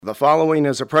The following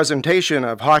is a presentation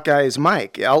of Hawkeye's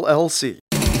Mike, LLC.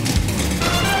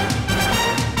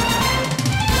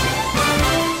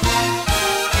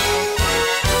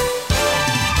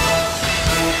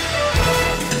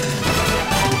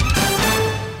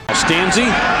 Stanzi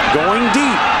going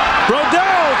deep.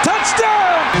 Brodell,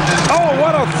 touchdown! Oh,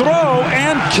 what a throw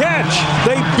and catch.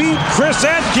 They beat Chris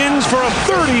Atkins for a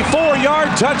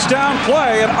 34-yard touchdown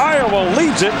play, and Iowa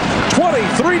leads it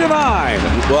 23-9.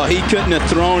 Well, he couldn't have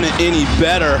thrown it any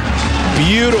better.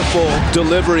 Beautiful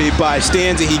delivery by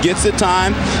Stanzi. He gets the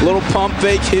time, little pump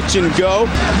fake, hitch and go.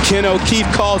 Ken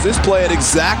O'Keefe calls this play at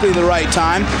exactly the right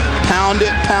time. Pound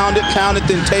it, pound it, pound it,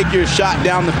 then take your shot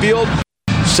down the field.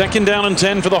 Second down and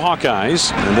 10 for the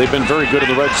Hawkeyes, and they've been very good in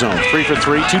the red zone. 3 for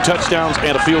 3, 2 touchdowns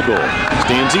and a field goal.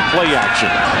 Stanzi, play action.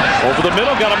 Over the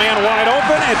middle, got a man wide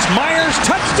open. It's Myers,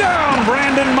 touchdown,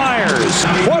 Brandon Myers.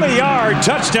 20-yard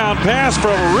touchdown pass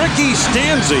from Ricky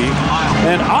Stanzi,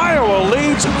 and Iowa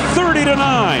leads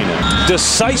 30-9.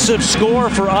 Decisive score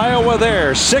for Iowa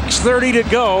there. 6:30 to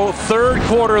go, third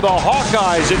quarter. The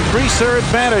Hawkeyes increase their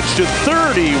advantage to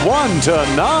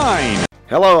 31-9.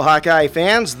 Hello, Hawkeye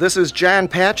fans. This is John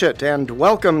Patchett, and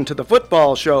welcome to the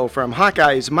football show from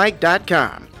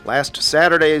HawkeyesMike.com. Last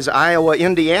Saturday's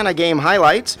Iowa-Indiana game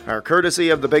highlights are courtesy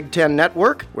of the Big Ten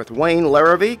Network with Wayne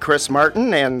Larrivee, Chris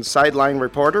Martin, and sideline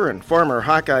reporter and former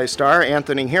Hawkeye star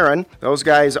Anthony Herron. Those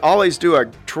guys always do a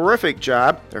terrific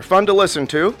job. They're fun to listen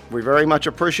to. We very much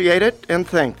appreciate it and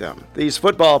thank them. These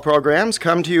football programs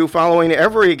come to you following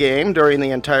every game during the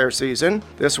entire season.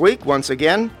 This week, once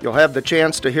again, you'll have the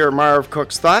chance to hear Marv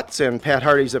Cook's thoughts and Pat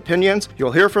Hardy's opinions.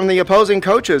 You'll hear from the opposing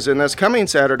coaches in this coming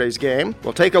Saturday's game.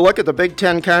 We'll take a look at the Big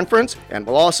Ten Conference, and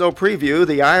we'll also preview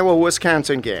the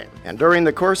Iowa-Wisconsin game. And during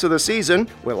the course of the season,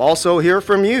 we'll also hear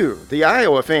from you, the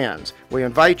Iowa fans. We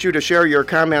invite you to share your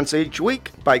comments each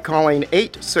week by calling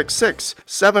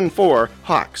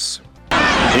 866-74-HAWKS.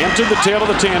 Hampton, the tail of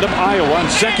the tandem, Iowa on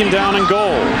second down and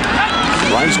goal.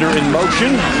 Reisner in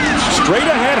motion. Straight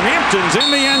ahead, Hampton's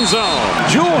in the end zone.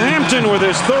 Jewel Hampton with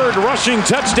his third rushing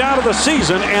touchdown of the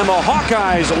season, and the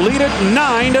Hawkeyes lead it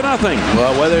 9-0.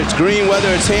 Well, whether it's Green, whether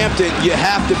it's Hampton, you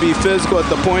have to be physical at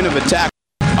the point of attack.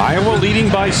 Iowa leading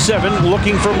by 7,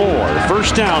 looking for more.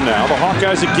 First down now. The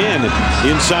Hawkeyes again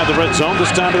inside the red zone,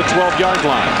 this time to the 12-yard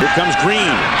line. Here comes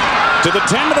Green. To the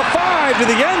 10, to the 5, to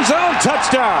the end zone,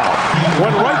 touchdown.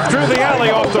 Went right through the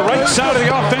alley off the right side of the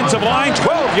offensive line,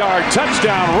 12-yard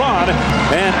touchdown run,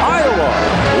 and Iowa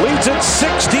leads it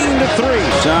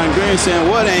 16-3. John Green saying,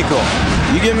 what ankle?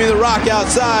 You give me the rock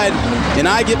outside, and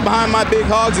I get behind my big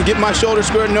hogs and get my shoulder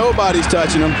squared, nobody's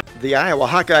touching them. The Iowa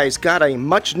Hawkeyes got a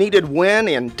much-needed win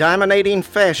in dominating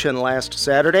fashion last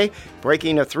Saturday,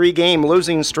 breaking a 3-game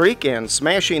losing streak and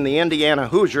smashing the Indiana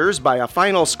Hoosiers by a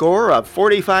final score of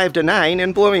 45-9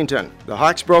 in Bloomington. The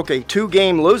Hawks broke a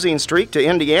 2-game losing streak to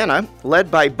Indiana,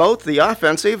 led by both the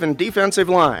offensive and defensive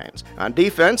lines. On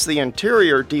defense, the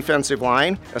interior defensive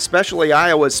line, especially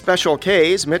Iowa's Special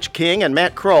Ks, Mitch King and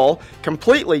Matt Kroll,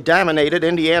 completely dominated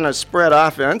Indiana's spread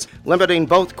offense, limiting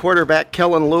both quarterback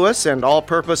Kellen Lewis and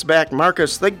all-purpose back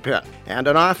Marcus Thigpen. And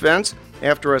on offense,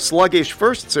 after a sluggish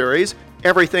first series,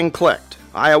 everything clicked.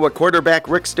 Iowa quarterback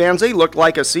Rick Stanzi looked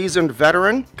like a seasoned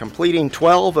veteran, completing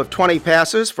 12 of 20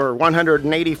 passes for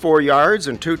 184 yards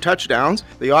and 2 touchdowns.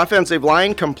 The offensive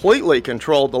line completely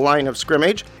controlled the line of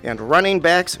scrimmage, and running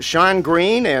backs Sean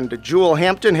Green and Jewel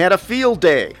Hampton had a field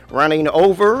day, running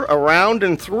over, around,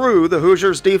 and through the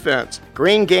Hoosiers' defense.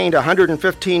 Green gained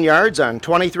 115 yards on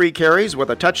 23 carries with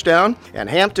a touchdown, and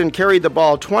Hampton carried the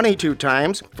ball 22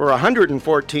 times for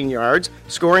 114 yards,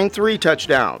 scoring 3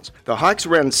 touchdowns. The Hawks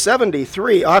ran 73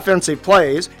 offensive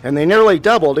plays, and they nearly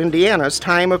doubled Indiana's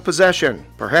time of possession.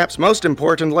 Perhaps most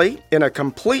importantly, in a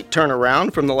complete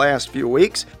turnaround from the last few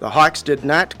weeks, the Hawks did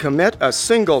not commit a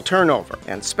single turnover,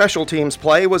 and special teams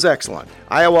play was excellent.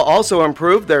 Iowa also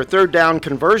improved their third down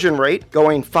conversion rate,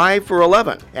 going 5 for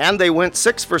 11, and they went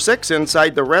 6 for 6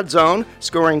 inside the red zone,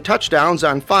 scoring touchdowns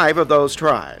on 5 of those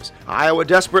tries. Iowa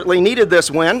desperately needed this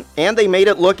win, and they made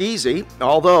it look easy,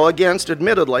 although against,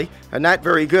 admittedly, a not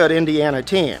very good Indiana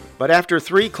team. But after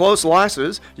 3 close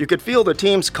losses, you could feel the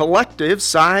team's collective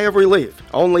sigh of relief.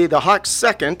 Only the Hawks'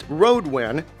 second road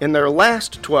win in their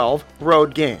last 12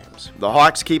 road games. The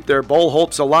Hawks keep their bowl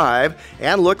hopes alive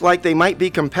and look like they might be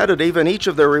competitive in each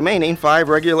of their remaining 5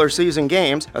 regular season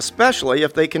games, especially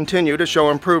if they continue to show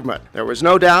improvement. There was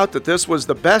no doubt that this was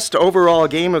the best overall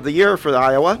game of the year for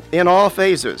Iowa in all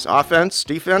phases, offense,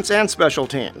 defense, and special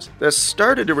teams. This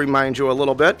started to remind you a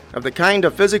little bit of the kind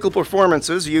of physical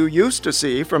performances you used to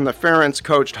see from the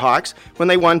Ferentz-coached Hawks when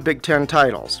they won Big Ten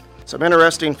titles. Some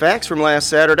interesting facts from last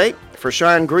Saturday. for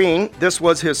Sean Green, this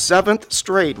was his 7th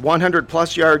straight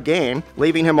 100-plus yard game,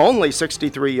 leaving him only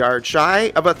 63 yards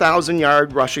shy of a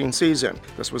 1,000-yard rushing season.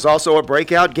 This was also a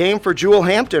breakout game for Jewel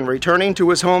Hampton, returning to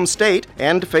his home state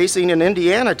and facing an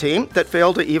Indiana team that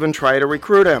failed to even try to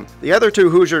recruit him. The other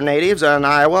two Hoosier natives on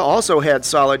Iowa also had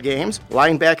solid games.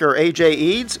 Linebacker A.J.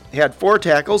 Eads had 4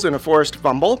 tackles and a forced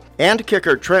fumble, and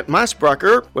kicker Trent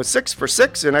Mossbrucker was 6 for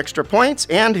 6 in extra points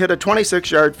and hit a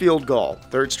 26-yard field goal.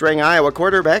 Third-string Iowa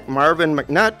quarterback Marvin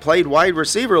McNutt played wide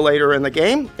receiver later in the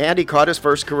game, and he caught his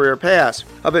first career pass.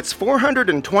 Of its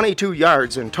 422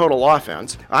 yards in total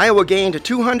offense, Iowa gained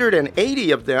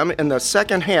 280 of them in the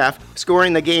second half,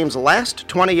 scoring the game's last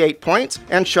 28 points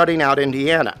and shutting out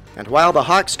Indiana. And while the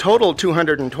Hawks totaled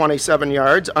 227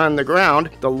 yards on the ground,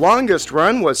 the longest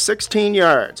run was 16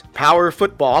 yards. Power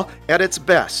football at its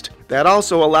best. That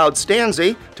also allowed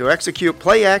Stanzi to execute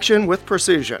play action with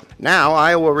precision. Now,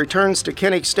 Iowa returns to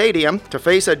Kinnick Stadium to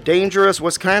face a dangerous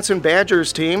Wisconsin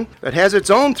Badgers team that has its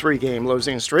own 3-game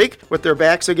losing streak with their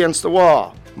backs against the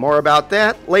wall. More about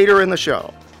that later in the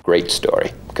show. Great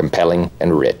story, compelling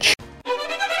and rich.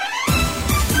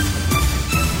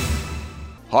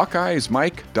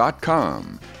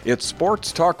 HawkeyesMike.com. It's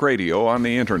sports talk radio on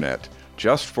the internet,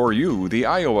 just for you, the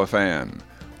Iowa fan.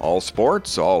 All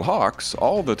sports, all Hawks,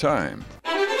 all the time.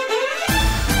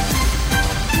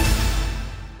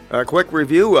 A quick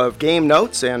review of game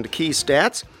notes and key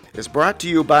stats is brought to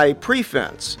you by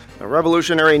Prefense, a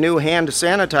revolutionary new hand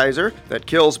sanitizer that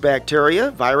kills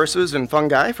bacteria, viruses, and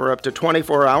fungi for up to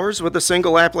 24 hours with a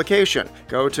single application.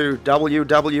 Go to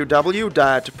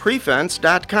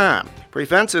www.prefense.com.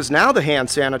 Prefense is now the hand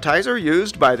sanitizer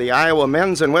used by the Iowa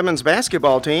men's and women's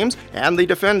basketball teams and the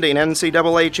defending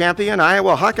NCAA champion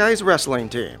Iowa Hawkeyes wrestling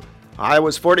team.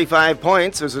 Iowa's 45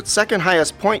 points is its second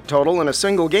highest point total in a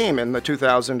single game in the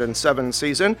 2007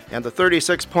 season, and the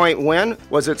 36-point win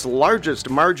was its largest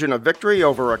margin of victory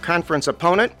over a conference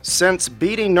opponent since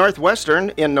beating Northwestern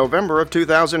in November of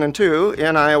 2002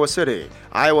 in Iowa City.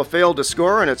 Iowa failed to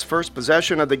score in its first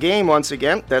possession of the game once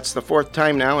again. That's the 4th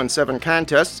time now in 7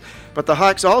 contests. But the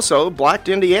Hawks also blocked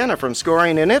Indiana from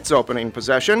scoring in its opening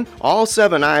possession. All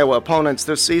 7 Iowa opponents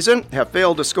this season have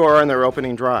failed to score on their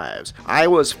opening drives.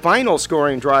 Iowa's final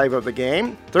scoring drive of the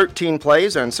game, 13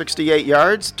 plays and 68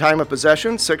 yards, time of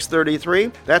possession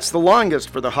 6:33. That's the longest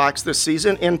for the Hawks this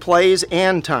season in plays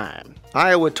and time.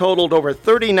 Iowa totaled over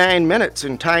 39 minutes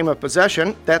in time of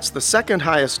possession. That's the second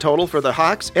highest total for the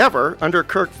Hawks ever under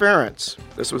Kirk Ferentz.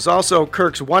 This was also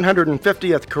Kirk's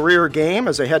 150th career game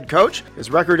as a head coach.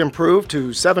 His record improved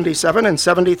to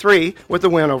 77-73 with the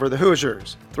win over the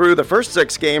Hoosiers. Through the first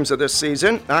 6 games of this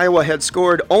season, Iowa had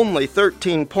scored only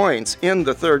 13 points in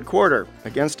the third quarter.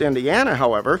 Against Indiana,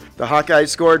 however, the Hawkeyes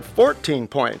scored 14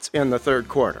 points in the third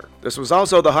quarter. This was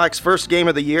also the Hawks' first game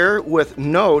of the year with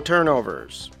no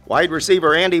turnovers. Wide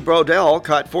receiver Andy Brodell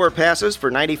caught 4 passes for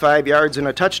 95 yards and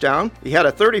a touchdown. He had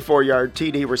a 34-yard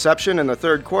TD reception in the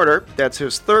third quarter. That's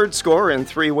his 3rd score in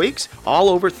 3 weeks, all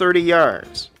over 30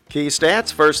 yards. Key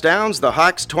stats: first downs, the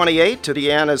Hawks 28 to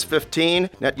Indiana's 15.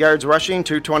 Net yards rushing,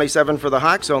 227 for the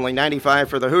Hawks, only 95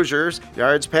 for the Hoosiers.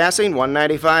 Yards passing,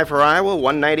 195 for Iowa,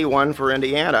 191 for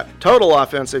Indiana. Total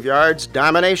offensive yards,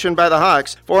 domination by the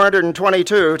Hawks,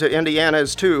 422 to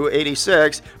Indiana's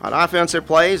 286. On offensive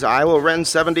plays, Iowa ran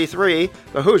 73,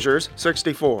 the Hoosiers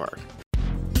 64.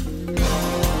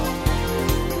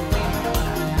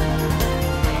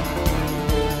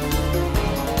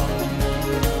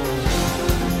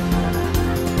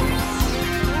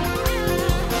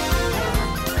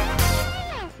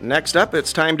 Next up,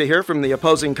 it's time to hear from the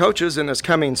opposing coaches in this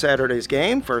coming Saturday's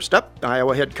game. First up,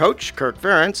 Iowa head coach Kirk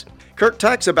Ferentz. Kirk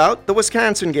talks about the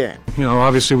Wisconsin game. You know,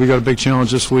 obviously we got a big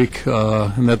challenge this week,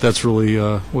 and that's really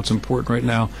what's important right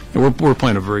now. And we're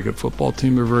playing a very good football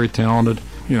team. They're very talented.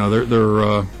 You know,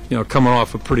 they're coming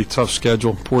off a pretty tough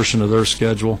schedule, portion of their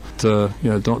schedule. Don't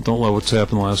let what's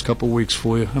happened the last couple of weeks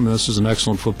fool you. I mean, this is an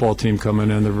excellent football team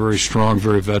coming in. They're very strong,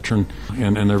 very veteran,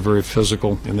 and they're very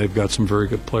physical, and they've got some very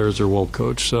good players. They're well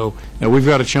coached. So, we've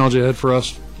got a challenge ahead for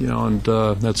us. And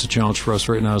that's a challenge for us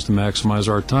right now is to maximize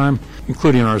our time,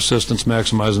 including our assistants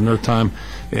maximizing their time,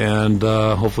 and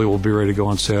hopefully we'll be ready to go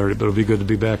on Saturday. But it'll be good to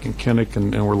be back in Kinnick,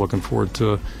 and we're looking forward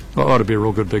to ought to be a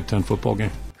real good Big Ten football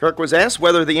game. Kirk was asked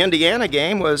whether the Indiana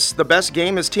game was the best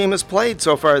game his team has played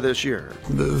so far this year.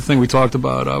 The thing we talked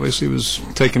about, obviously, was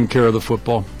taking care of the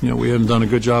football. We haven't done a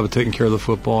good job of taking care of the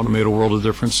football, and it made a world of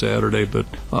difference Saturday. But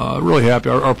really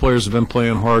happy. Our players have been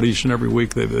playing hard each and every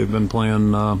week. They've been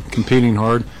playing, competing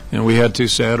hard, and we had to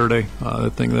Saturday. I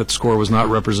think that score was not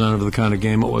representative of the kind of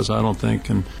game it was, I don't think.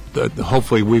 And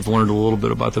hopefully we've learned a little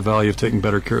bit about the value of taking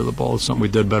better care of the ball. It's something we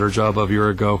did a better job of a year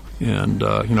ago, and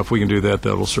if we can do that,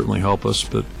 that'll certainly help us.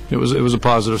 But it was a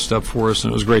positive step for us,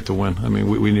 and it was great to win. I mean,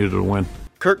 we needed to win.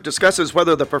 Kirk discusses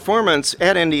whether the performance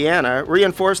at Indiana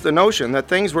reinforced the notion that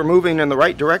things were moving in the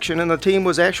right direction and the team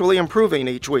was actually improving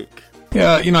each week.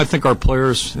 Yeah, I think our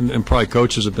players and probably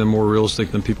coaches have been more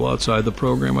realistic than people outside the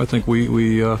program. I think we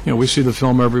see the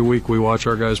film every week. We watch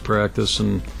our guys practice,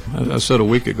 and I said a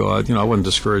week ago, I wasn't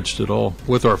discouraged at all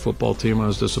with our football team. I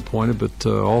was disappointed, but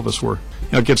all of us were.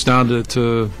 It gets down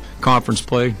to conference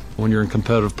play. When you're in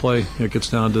competitive play, it gets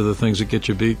down to the things that get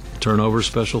you beat: turnovers,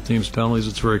 special teams, penalties.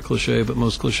 It's very cliche, but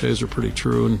most cliches are pretty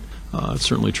true, and it's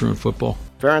certainly true in football.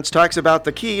 Ferentz talks about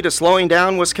the key to slowing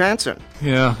down Wisconsin.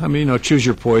 Yeah, choose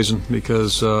your poison,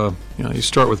 because you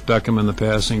start with Beckham in the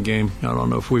passing game. I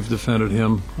don't know if we've defended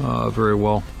him very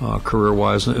well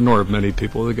career-wise, nor have many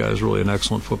people. The guy's really an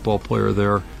excellent football player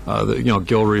there.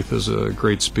 Gilreath is a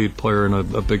great speed player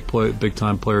and a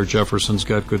big-time player. Jefferson's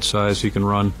got good size; he can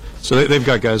run. So they've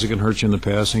got guys that can hurt you in the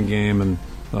passing game, and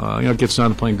it gets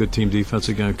down to playing good team defense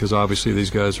again, because obviously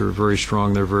these guys are very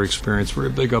strong. They're very experienced, very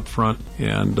big up front,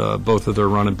 and both of their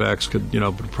running backs could,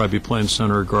 probably be playing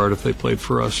center or guard if they played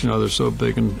for us. They're so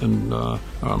big, and I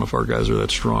don't know if our guys are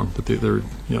that strong, but they're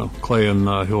Clay and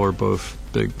Hill are both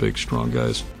big, strong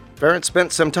guys. Ferentz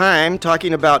spent some time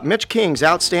talking about Mitch King's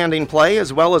outstanding play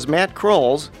as well as Matt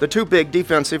Kroll's, the two big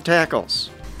defensive tackles.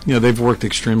 They've worked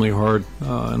extremely hard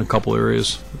in a couple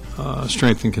areas.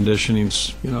 Strength and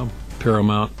conditioning's,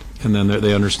 paramount, and then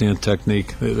they understand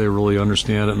technique. They really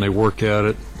understand it, and they work at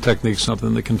it. Technique's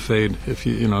something that can fade. If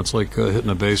it's like hitting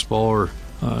a baseball or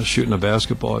shooting a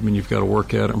basketball. You've got to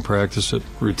work at it and practice it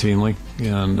routinely,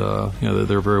 and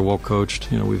they're very well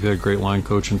coached. We've had great line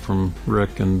coaching from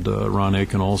Rick and Ron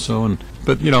Aiken also,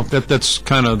 but that's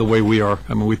kind of the way we are.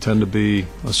 We tend to be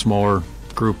a smaller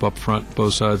group up front,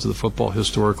 both sides of the football.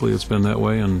 Historically, it's been that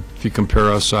way, and if you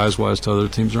compare us size-wise to other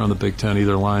teams around the Big Ten,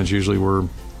 either lines, usually we're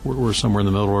somewhere in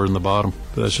the middle or in the bottom.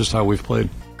 But that's just how we've played.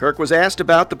 Kirk was asked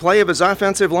about the play of his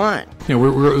offensive line. It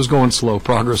was going slow.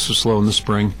 Progress was slow in the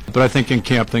spring, but I think in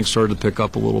camp things started to pick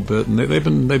up a little bit, and they've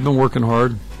been working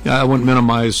hard. I wouldn't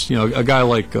minimize, a guy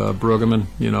like Brueggemann,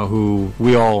 who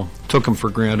we all took him for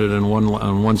granted in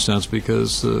one sense,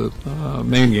 because the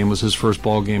main game was his first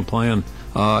ball game playing.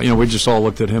 We just all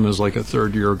looked at him as like a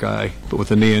third-year guy, but with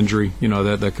a knee injury,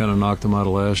 that kind of knocked him out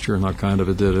of last year. Not kind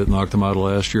of, it knocked him out of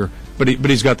last year. But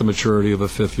he's got the maturity of a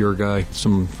fifth-year guy,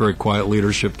 some very quiet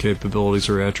leadership capabilities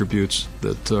or attributes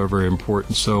that are very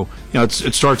important. So, it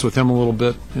starts with him a little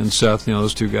bit, and Seth,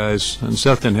 those two guys. And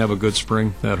Seth didn't have a good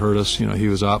spring. That hurt us. He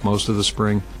was out most of the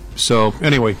spring. So,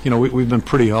 anyway, we've been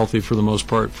pretty healthy for the most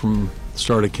part from the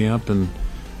start of camp, and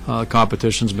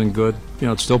competition's been good.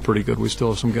 It's still pretty good. We still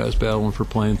have some guys battling for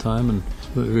playing time, and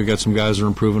we've got some guys that are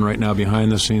improving right now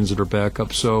behind the scenes that are back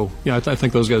up. So, I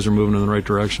think those guys are moving in the right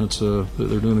direction.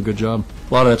 They're doing a good job.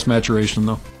 A lot of that's maturation,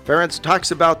 though. Ferentz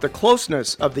talks about the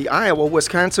closeness of the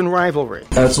Iowa-Wisconsin rivalry.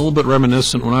 It's a little bit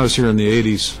reminiscent. When I was here in the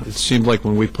 80s, it seemed like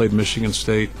when we played Michigan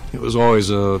State, it was always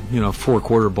a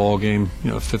four-quarter ball game,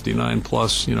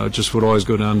 59+. It just would always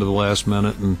go down to the last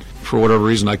minute, and for whatever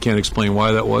reason, I can't explain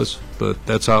why that was, but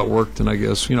that's how it worked. And I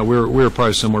guess we were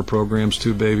probably similar programs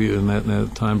too, baby, in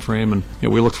that time frame. And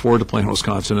we looked forward to playing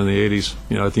Wisconsin in the 80s.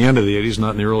 At the end of the 80s,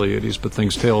 not in the early 80s, but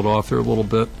things tailed off there a little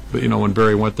bit. But when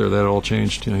Barry went there, that all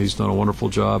changed. He's done a wonderful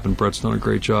job, and Brett's done a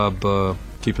great job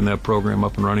keeping that program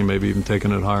up and running, maybe even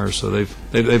taking it higher. So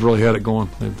they've really had it going.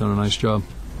 They've done a nice job.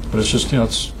 But it's just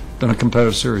it's been a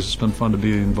competitive series. It's been fun to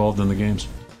be involved in the games.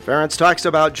 Ferentz talks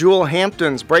about Jewel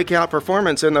Hampton's breakout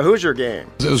performance in the Hoosier game.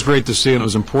 It was great to see, and it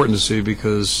was important to see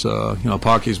because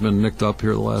Pocky's been nicked up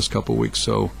here the last couple of weeks,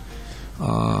 so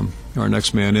our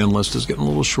next man in list is getting a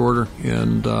little shorter,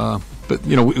 and but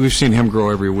we've seen him grow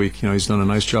every week. He's done a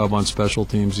nice job on special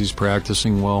teams. He's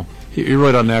practicing well. He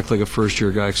really doesn't act like a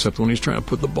first-year guy, except when he's trying to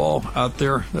put the ball out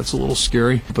there. That's a little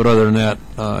scary. But other than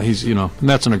that, he's and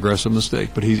that's an aggressive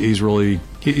mistake. But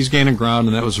he's gaining ground,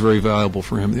 and that was very valuable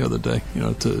for him the other day.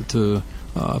 To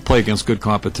play against good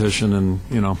competition, and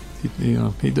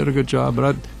he did a good job.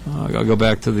 But I'll go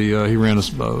back to he ran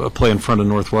a play in front of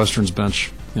Northwestern's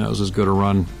bench. It was as good a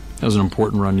run. That was an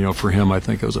important run, for him. I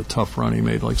think it was a tough run. He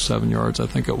made like 7 yards, I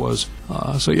think it was.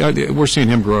 So we're seeing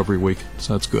him grow every week,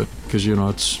 so that's good because you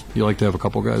like to have a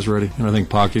couple guys ready, and I think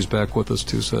Pocky's back with us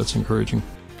too, so that's encouraging.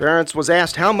 Ferentz was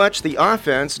asked how much the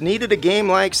offense needed a game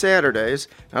like Saturday's,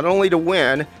 not only to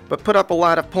win, but put up a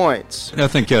lot of points. I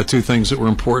think, two things that were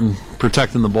important: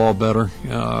 protecting the ball better,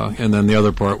 and then the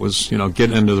other part was,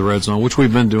 getting into the red zone, which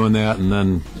we've been doing that, and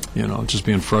then just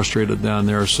being frustrated down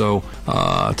there. So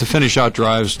to finish out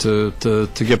drives, to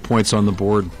get points on the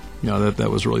board, that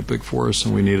was really big for us,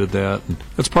 and we needed that. And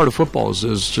that's part of football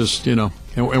is just, and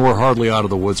we're hardly out of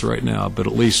the woods right now, but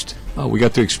at least we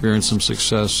got to experience some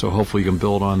success, so hopefully you can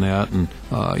build on that. And,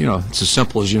 it's as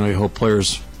simple as, you hope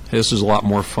players, hey, this is a lot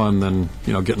more fun than,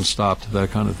 getting stopped,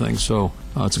 that kind of thing. So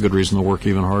it's a good reason to work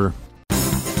even harder.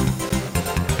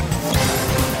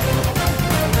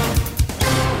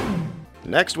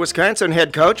 Next, Wisconsin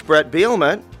head coach Bret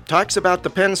Bielema talks about the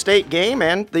Penn State game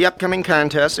and the upcoming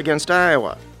contest against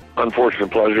Iowa. Unfortunate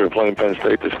pleasure of playing Penn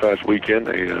State this past weekend.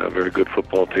 A very good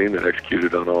football team that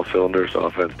executed on all cylinders,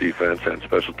 offense, defense, and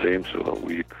special teams. So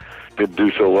we didn't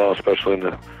do so well, especially in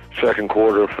the second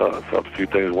quarter. Felt a few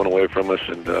things went away from us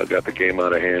and got the game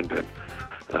out of hand,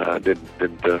 and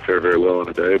didn't fare very well in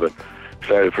the day. But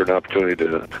excited for an opportunity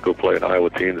to go play an Iowa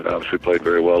team that obviously played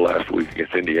very well last week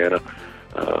against Indiana.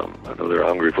 I know they're a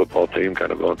hungry football team,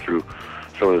 kind of going through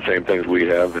some of the same things we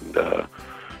have, and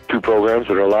two programs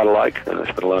that are a lot alike. I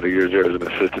spent a lot of years there as an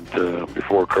assistant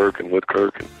before Kirk and with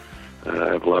Kirk, and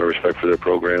I have a lot of respect for their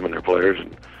program and their players,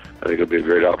 and I think it'll be a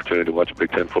great opportunity to watch a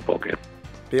Big Ten football game.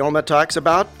 Bielema talks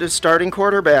about the starting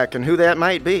quarterback and who that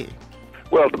might be.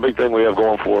 Well, the big thing we have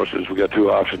going for us is we got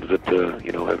two options that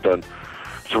have done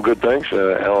some good things.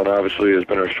 Allen obviously has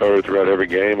been our starter throughout every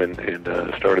game, and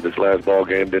started this last ball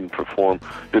game, didn't perform,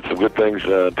 did some good things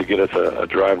to get us a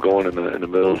drive going in the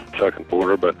middle of the second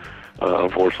quarter, but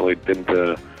unfortunately didn't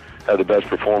have the best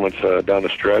performance down the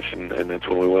stretch, and that's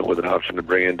when we went with an option to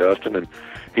bring in Dustin, and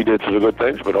he did some good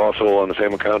things, but also on the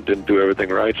same account didn't do everything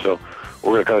right. So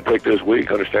we're going to kind of take this week,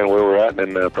 understand where we're at,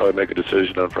 and then probably make a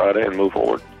decision on Friday and move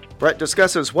forward. Bret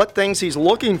discusses what things he's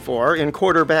looking for in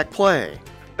quarterback play.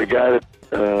 The guy that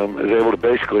is able to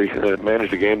basically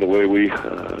manage the game the way we,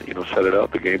 set it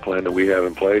up, the game plan that we have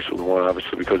in place. We want,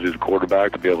 obviously, because he's a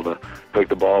quarterback, to be able to take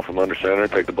the ball from under center,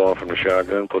 take the ball from the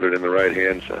shotgun, put it in the right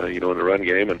hands, in the run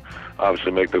game, and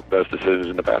obviously make the best decisions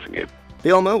in the passing game.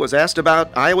 Bielema was asked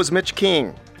about Iowa's Mitch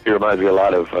King. He reminds me a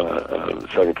lot of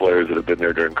several players that have been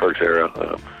there during Kirk's era.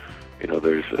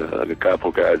 There's a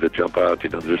couple guys that jump out,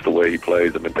 just the way he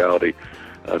plays, the mentality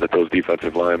that those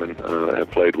defensive linemen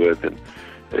have played with, and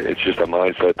it's just a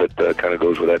mindset that kind of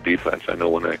goes with that defense. I know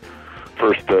when I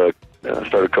first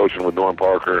started coaching with Norm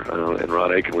Parker, and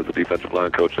Ron Aiken was the defensive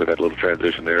line coach, so I had a little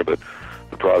transition there, but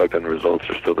the product and the results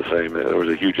are still the same. There was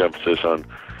a huge emphasis on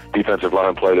defensive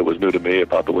line play that was new to me,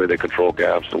 about the way they control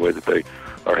gaps, the way that they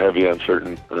are heavy on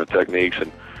certain techniques,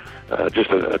 and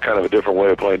just a kind of a different way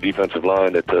of playing defensive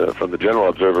line that from the general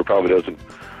observer probably doesn't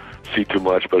see too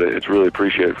much, but it's really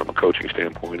appreciated from a coaching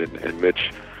standpoint. And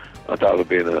Mitch, on top of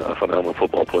being a phenomenal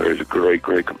football player, is a great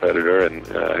competitor, and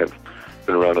I have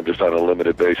been around him just on a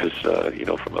limited basis,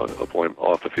 from a point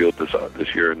off the field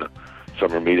this year in the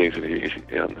summer meetings,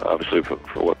 and obviously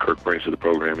for what Kirk brings to the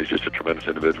program, he's just a tremendous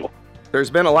individual. There's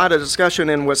been a lot of discussion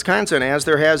in Wisconsin, as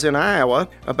there has in Iowa,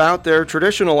 about their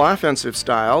traditional offensive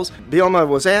styles. Bielema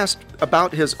was asked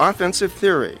about his offensive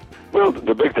theory. Well,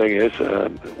 the big thing is,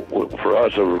 for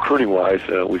us, recruiting-wise,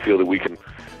 we feel that we can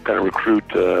kind of recruit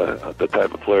the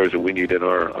type of players that we need in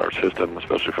our system,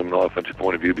 especially from an offensive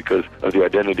point of view, because of the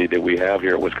identity that we have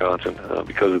here in Wisconsin.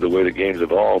 Because of the way the game's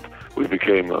evolved, we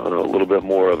became a little bit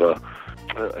more of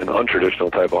an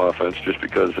untraditional type of offense, just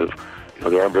because of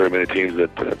there aren't very many teams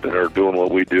that are doing what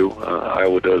we do.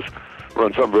 Iowa does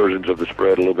run some versions of the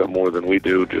spread a little bit more than we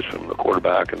do, just from the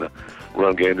quarterback and the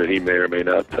run game that he may or may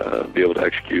not be able to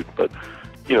execute. But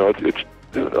it's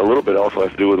a little bit also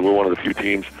has to do with we're one of the few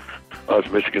teams, us,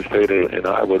 Michigan State and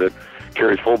Iowa, that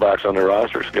carries fullbacks on their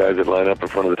rosters, guys that line up in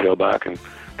front of the tailback and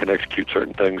can execute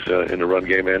certain things in the run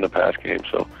game and the pass game.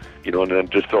 So, and then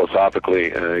just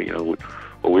philosophically,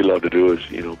 what we love to do is,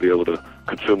 be able to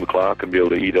consume the clock and be able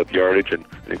to eat up yardage and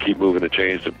keep moving the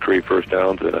chains to create first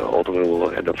downs, and ultimately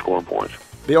we'll end up scoring points.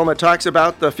 Bielema talks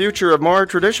about the future of more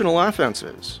traditional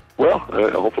offenses. Well,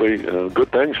 hopefully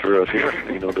good things for us here.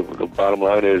 The bottom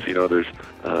line is, there's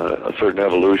a certain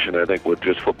evolution, I think, with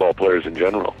just football players in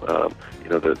general.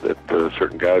 That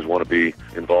certain guys want to be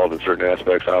involved in certain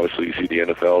aspects. Obviously, you see the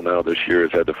NFL now this year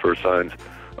has had the first signs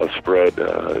of spread,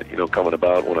 coming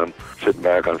about when I'm sitting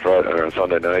back on Friday or on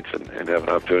Sunday nights and have an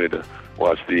opportunity to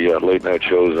watch the late night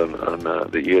shows on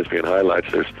the ESPN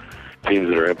highlights. There's teams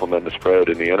that are implementing the spread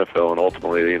in the NFL, and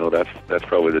ultimately, that's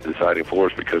probably the deciding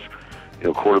force, because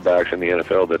quarterbacks in the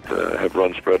NFL that have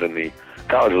run spread in the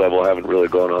college level haven't really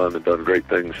gone on and done great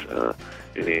things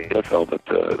in the NFL, but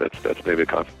that's maybe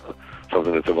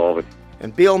something that's evolving.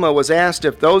 And Bielema was asked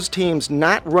if those teams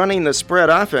not running the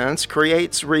spread offense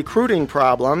creates recruiting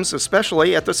problems,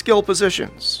 especially at the skill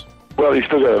positions. Well, you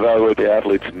still got to evaluate the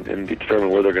athletes and determine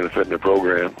where they're going to fit in their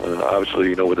program.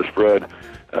 Obviously, with the spread,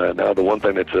 now the one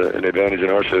thing that's an advantage in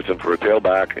our system for a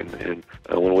tailback, and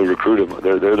when we recruit them,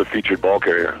 they're the featured ball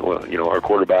carrier. Well, our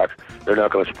quarterback, they're not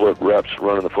going to split reps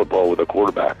running the football with a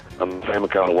quarterback. On the same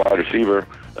account, a wide receiver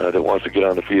that wants to get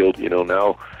on the field,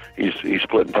 now he's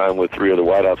splitting time with 3 other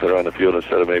wideouts that are on the field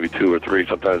instead of maybe 2 or 3.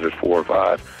 Sometimes there's 4 or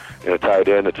 5. And a tight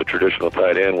end, it's a traditional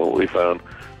tight end. What we found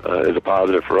is a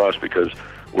positive for us because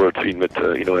we're a team that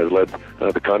has led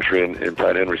the country in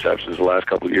tight end receptions the last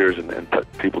couple of years, and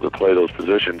people that play those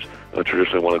positions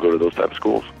traditionally want to go to those type of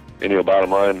schools. And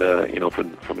bottom line,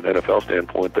 from an NFL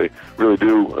standpoint, they really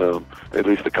do. At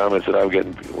least the comments that I'm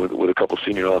getting with a couple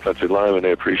senior offensive linemen,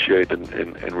 they appreciate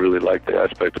and really like the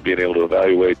aspect of being able to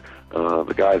evaluate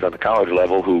the guys on the college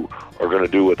level who are going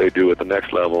to do what they do at the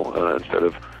next level instead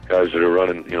of guys that are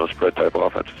running spread type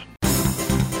offenses.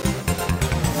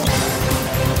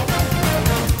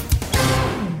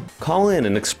 Call in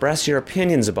and express your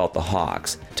opinions about the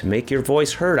Hawks. To make your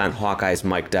voice heard on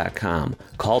HawkeyesMike.com,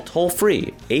 call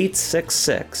toll-free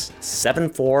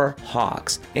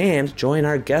 866-74-HAWKS and join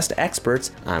our guest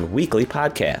experts on weekly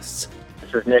podcasts.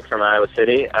 This is Nick from Iowa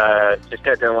City. Just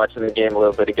got done watching the game a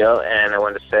little bit ago, and I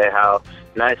wanted to say how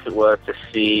nice it was to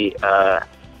see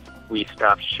we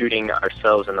stopped shooting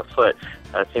ourselves in the foot.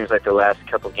 It seems like the last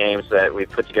couple games that we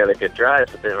put together good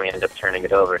drives, but then we end up turning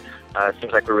it over. It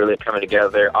seems like we're really coming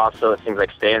together. Also, it seems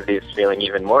like Stanzi is feeling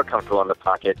even more comfortable in the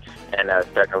pocket and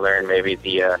starting to learn maybe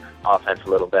the offense a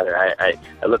little better. I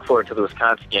look forward to the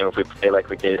Wisconsin game. If we play like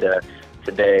we did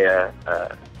today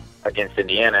against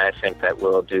Indiana, I think that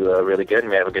we'll do really good and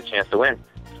we have a good chance to win.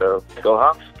 So, go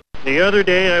Hawks. The other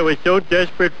day, I was so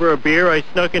desperate for a beer, I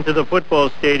snuck into the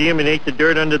football stadium and ate the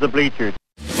dirt under the bleachers.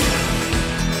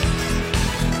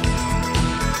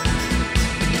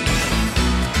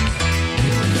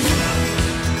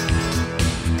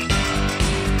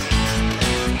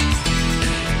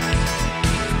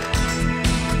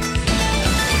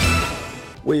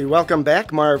 We welcome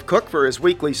back Marv Cook for his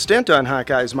weekly stint on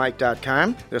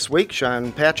HawkeyesMike.com. This week,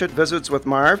 Sean Patchett visits with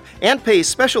Marv and pays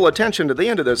special attention to the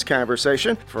end of this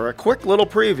conversation for a quick little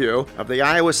preview of the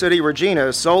Iowa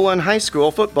City-Regina Solon High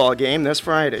School football game this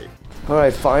Friday. All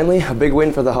right, finally, a big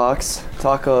win for the Hawks.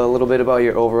 Talk a little bit about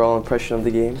your overall impression of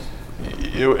the game.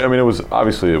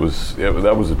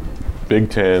 That was a Big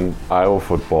Ten, Iowa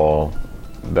football.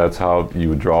 That's how you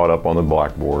would draw it up on the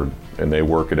blackboard. And they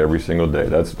work it every single day.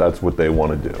 That's what they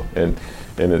want to do. And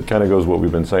it kind of goes what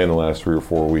we've been saying the last 3 or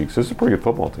 4 weeks. This is a pretty good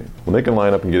football team. When they can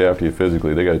line up and get after you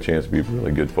physically, they got a chance to be a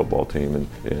really good football team.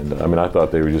 And I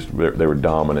thought they were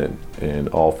dominant in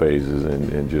all phases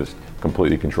and just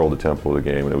completely controlled the tempo of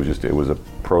the game. And it was a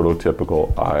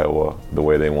prototypical Iowa, the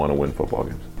way they want to win football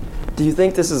games. Do you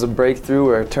think this is a breakthrough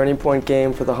or a turning point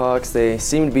game for the Hawks? They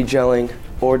seem to be gelling.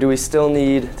 Or do we still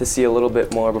need to see a little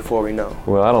bit more before we know?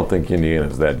 Well, I don't think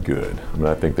Indiana's that good.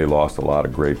 I think they lost a lot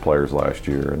of great players last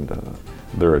year, and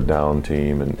they're a down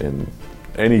team. And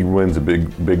any win's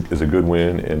is a good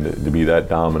win, and to be that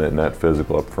dominant and that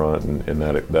physical up front and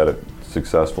that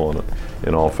successful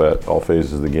in all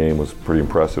phases of the game was pretty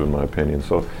impressive in my opinion.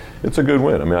 So it's a good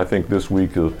win. I think this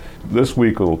week will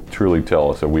truly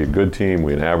tell us, are we a good team,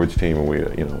 we an average team, or we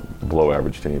a below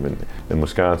average team? And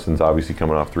Wisconsin's obviously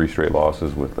coming off 3 straight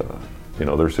losses with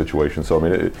their situation. So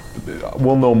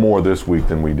we'll know more this week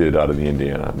than we did out of the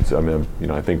Indiana.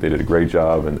 I think they did a great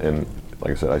job, and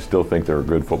like I said, I still think they're a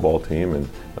good football team and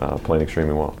playing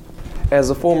extremely well. As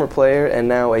a former player and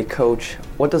now a coach,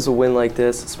 what does a win like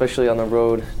this, especially on the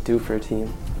road, do for a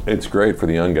team? It's great for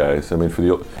the young guys. For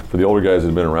the older guys that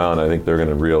have been around, I think they're going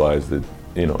to realize that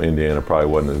Indiana probably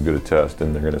wasn't as good a test,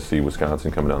 and they're going to see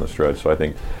Wisconsin coming down the stretch. So I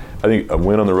think a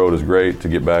win on the road is great. To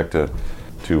get back to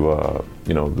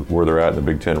where they're at in the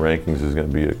Big Ten rankings is going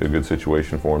to be a good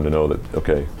situation for them to know that,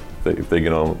 okay, if they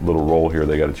get on a little roll here,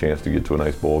 they got a chance to get to a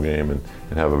nice bowl game and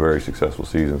have a very successful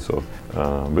season. So,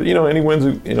 but any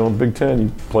wins, Big Ten, you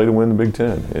play to win the Big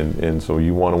Ten, and so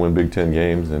you want to win Big Ten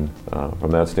games. And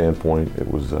from that standpoint,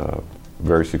 it was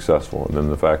very successful. And then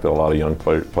the fact that a lot of young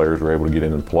players were able to get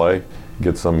in and play,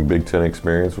 get some Big Ten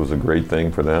experience was a great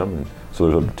thing for them. And so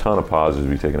there's a ton of positives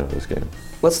to be taken out of this game.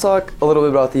 Let's talk a little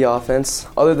bit about the offense.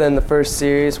 Other than the first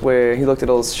series where he looked a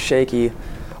little shaky,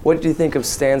 what did you think of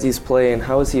Stanzi's play and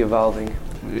how is he evolving?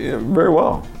 Yeah, very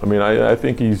well. I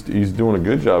think he's doing a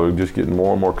good job of just getting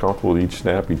more and more comfortable with each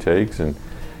snap he takes, and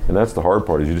that's the hard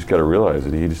part, is you just got to realize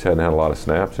that he just hadn't had a lot of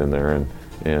snaps in there, and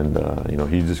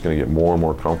he's just going to get more and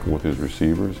more comfortable with his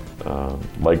receivers.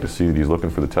 Like to see that he's looking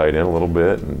for the tight end a little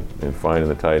bit and finding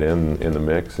the tight end in the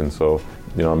mix, and so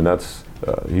that's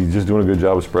he's just doing a good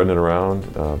job of spreading it around,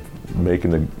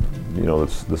 making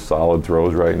it's the solid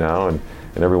throws right now, and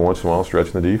every once in a while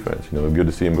stretching the defense. Good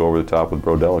to see him go over the top with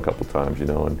Brodell a couple times,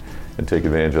 and take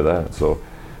advantage of that. So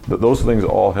those things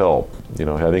all help.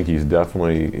 I think he's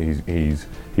definitely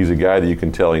he's a guy that you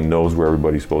can tell he knows where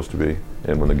everybody's supposed to be,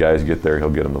 and when the guys get there, he'll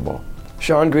get them the ball.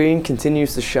 Sean Green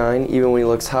continues to shine even when he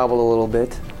looks hobbled a little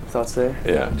bit. Thoughts there?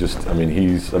 Yeah,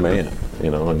 he's a man,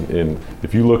 and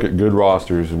if you look at good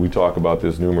rosters, and we talk about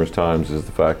this numerous times, is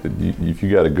the fact that if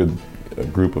you got a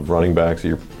group of running backs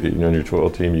in your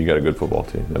 12 team, you got a good football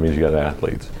team. That means you got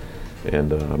athletes.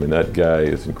 And that guy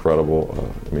is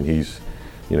incredible. He's,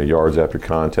 yards after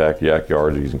contact, yak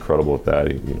yards, he's incredible at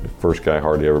that. First guy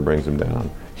hardly ever brings him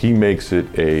down. He makes it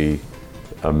a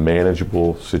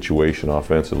manageable situation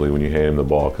offensively when you hand him the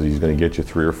ball, because he's going to get you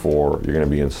 3 or 4. You're going to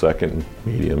be in second and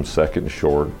medium, second and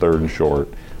short, third and short,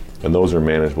 and those are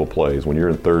manageable plays. When you're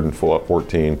in 3rd and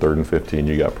 14, 3rd and 15,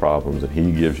 you got problems, and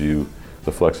he gives you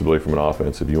the flexibility from an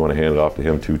offense. If you want to hand it off to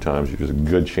him 2 times, there's a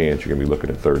good chance you're going to be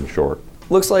looking at 3rd and short.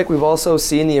 Looks like we've also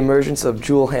seen the emergence of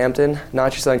Jewel Hampton,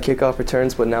 not just on kickoff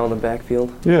returns, but now in the backfield.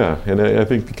 Yeah, and I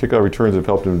think the kickoff returns have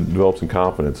helped him develop some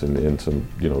confidence and some,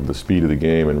 the speed of the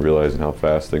game and realizing how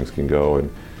fast things can go.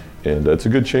 And it's a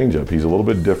good changeup. He's a little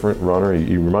bit different runner.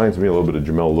 He reminds me a little bit of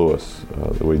Jamel Lewis,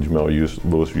 the way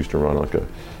Lewis used to run like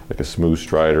a smooth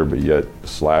strider, but yet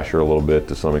slasher a little bit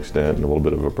to some extent and a little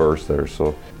bit of a burst there.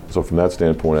 So from that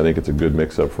standpoint, I think it's a good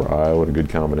mix-up for Iowa and a good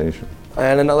combination.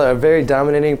 And a very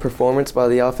dominating performance by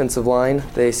the offensive line.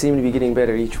 They seem to be getting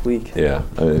better each week. Yeah,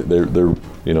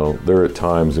 they're at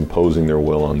times imposing their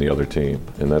will on the other team,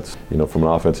 and that's from an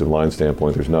offensive line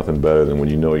standpoint, there's nothing better than when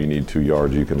you need 2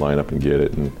 yards, you can line up and get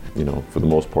it. And for the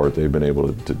most part, they've been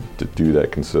able to do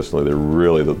that consistently. They're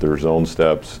really their zone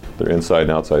steps, their inside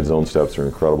and outside zone steps are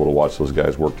incredible to watch those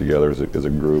guys work together as a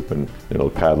group. And the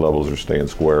pad levels are staying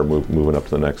square, moving up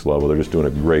to the next level. They're just doing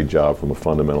a great job from a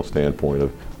fundamental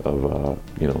standpoint of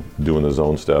doing the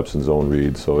zone steps and zone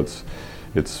reads. So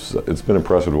it's been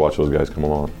impressive to watch those guys come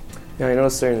along. Yeah, I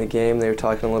noticed during the game they were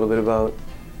talking a little bit about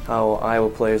how Iowa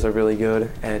players are really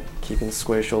good at keeping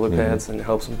square shoulder pads and it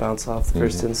helps them bounce off the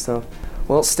first and stuff.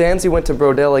 Well, Stanzi went to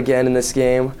Brodell again in this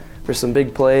game for some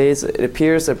big plays. It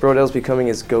appears that Brodell's becoming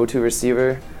his go-to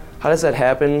receiver. How does that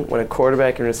happen when a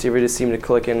quarterback and receiver just seem to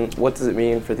click, and what does it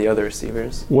mean for the other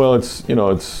receivers? Well,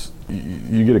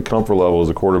 you get a comfort level as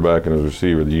a quarterback and as a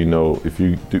receiver that if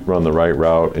you run the right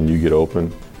route and you get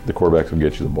open, the quarterback's going to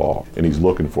get you the ball, and he's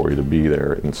looking for you to be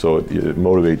there. And so it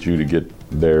motivates you to get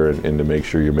there and to make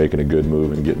sure you're making a good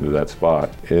move and getting to that spot.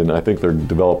 And I think they're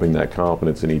developing that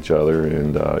confidence in each other.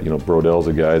 And, Brodell's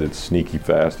a guy that's sneaky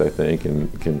fast, I think,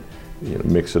 and can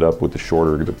mix it up with the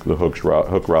shorter, the hook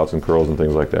routes and curls and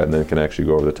things like that, and then can actually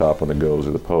go over the top on the goes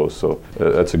or the post. So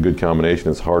that's a good combination.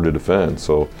 It's hard to defend.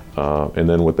 So, and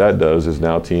then what that does is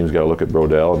now teams got to look at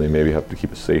Brodell, and they maybe have to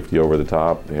keep a safety over the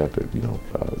top. They have to,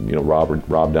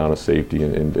 rob down a safety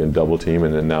and double team,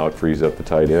 and then now it frees up the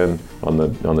tight end on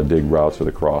the dig routes or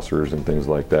the crossers and things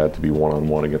like that to be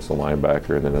one-on-one against the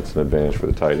linebacker, and then that's an advantage for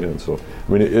the tight end. So,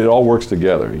 it all works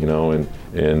together,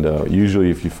 and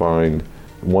usually if you find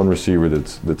one receiver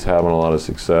that's having a lot of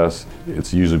success,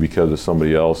 it's usually because of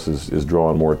somebody else is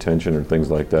drawing more attention or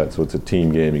things like that. So it's a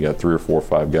team game. You got 3 or 4 or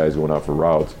 5 guys going out for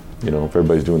routes. If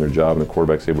everybody's doing their job and the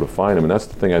quarterback's able to find them, and that's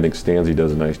the thing I think Stanzi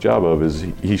does a nice job of, is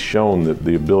he's shown that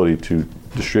the ability to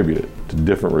distribute it to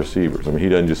different receivers. He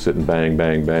doesn't just sit and bang,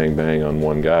 bang, bang, bang on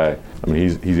one guy.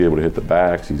 He's able to hit the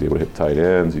backs, he's able to hit tight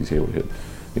ends, he's able to hit,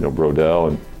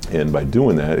 Brodell, and by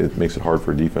doing that, it makes it hard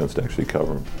for a defense to actually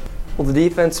cover him. Well, the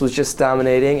defense was just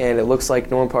dominating, and it looks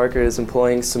like Norm Parker is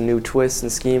employing some new twists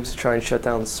and schemes to try and shut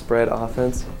down the spread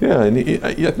offense. Yeah, and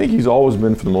I think he's always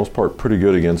been, for the most part, pretty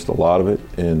good against a lot of it.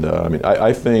 And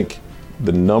I think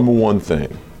the number one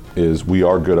thing is we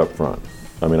are good up front.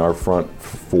 Our front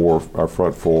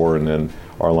four, and then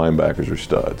our linebackers are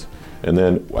studs. And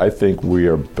then I think we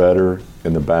are better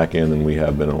in the back end than we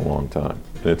have been in a long time.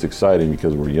 And it's exciting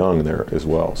because we're young there as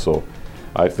well. So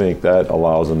I think that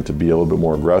allows them to be a little bit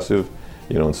more aggressive.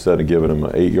 Instead of giving them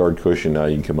an 8-yard cushion, now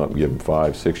you can come up and give them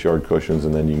 5, 6-yard cushions,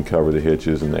 and then you can cover the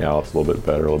hitches and the outs a little bit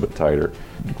better, a little bit tighter.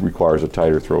 It requires a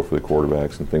tighter throw for the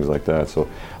quarterbacks and things like that. So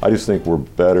I just think we're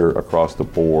better across the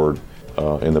board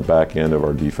in the back end of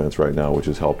our defense right now, which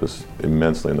has helped us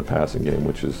immensely in the passing game,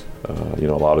 which has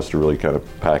allowed us to really kind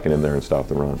of pack it in there and stop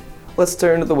the run. Let's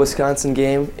turn to the Wisconsin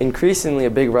game, increasingly a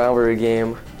big rivalry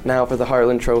game now for the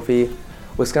Heartland Trophy.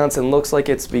 Wisconsin looks like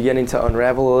it's beginning to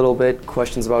unravel a little bit.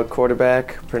 Questions about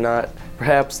quarterback,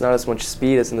 perhaps not as much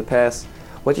speed as in the past.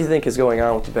 What do you think is going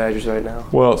on with the Badgers right now?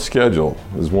 Well, schedule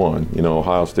is one.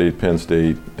 Ohio State, Penn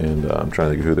State, and I'm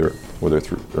trying to think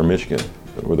who or Michigan,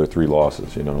 were their 3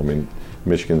 losses.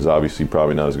 Michigan's obviously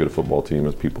probably not as good a football team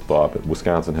as people thought, but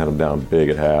Wisconsin had them down big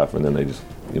at half, and then they just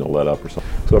let up or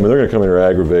something. So I mean, they're going to come in here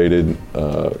aggravated,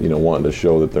 wanting to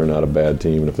show that they're not a bad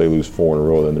team. And if they lose 4 in a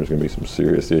row, then there's going to be some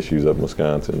serious issues up in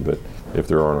Wisconsin. But if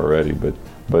there aren't already, but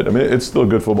I mean, it's still a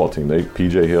good football team.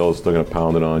 PJ Hill is still going to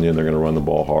pound it on you, and they're going to run the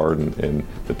ball hard. And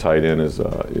the tight end is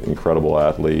an incredible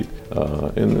athlete,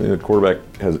 and the quarterback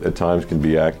at times can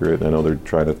be accurate. I know they're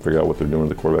trying to figure out what they're doing at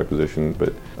the quarterback position,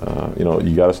 but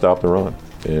you got to stop the run.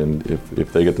 And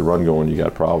if they get the run going, you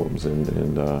got problems. And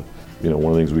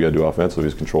one of the things we got to do offensively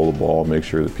is control the ball, make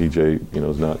sure that PJ,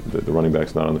 is not the running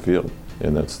back's not on the field,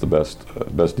 and that's the best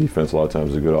defense. A lot of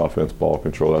times, is a good offense, ball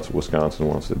control. That's what Wisconsin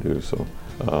wants to do. So,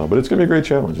 but it's going to be a great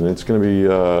challenge, and it's going to be,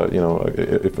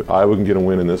 if Iowa can get a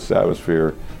win in this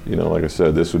atmosphere, like I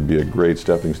said, this would be a great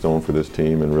stepping stone for this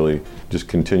team, and really just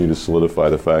continue to solidify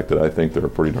the fact that I think they're a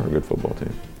pretty darn good football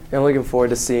team. I'm looking forward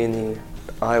to seeing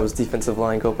Iowa's defensive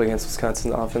line go up against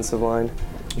Wisconsin's offensive line.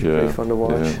 It's pretty fun to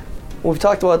watch. Yeah. We've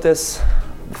talked about this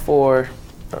before,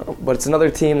 but it's another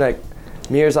team that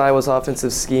mirrors Iowa's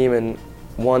offensive scheme, and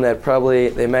one that probably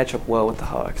they match up well with the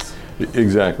Hawks.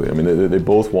 Exactly. I mean, they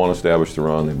both want to establish the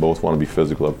run. They both want to be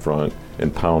physical up front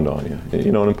and pound on you, and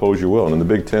impose your will. And in the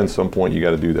Big Ten, at some point, you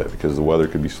got to do that because the weather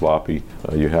could be sloppy.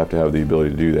 You have to have the ability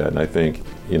to do that. And I think,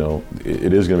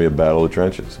 it is going to be a battle of the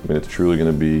trenches. I mean, it's truly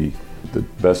going to be the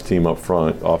best team up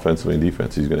front, offensively and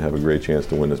defensively, is going to have a great chance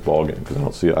to win this ball game, because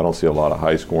I don't see a lot of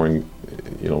high scoring,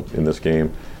 in this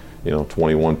game.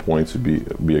 21 points would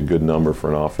be a good number for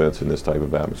an offense in this type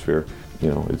of atmosphere.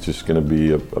 It's just going to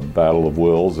be a battle of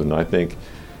wills, and I think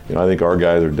our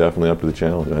guys are definitely up to the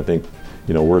challenge. And I think,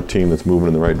 we're a team that's moving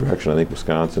in the right direction. I think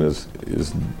Wisconsin is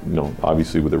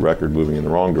obviously with the record moving in the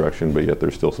wrong direction, but yet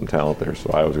there's still some talent there. So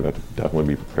Iowa's going to have to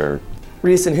definitely be prepared.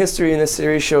 Recent history in this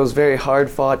series shows very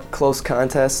hard-fought, close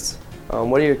contests.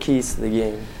 What are your keys to the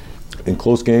game? In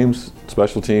close games,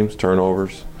 special teams,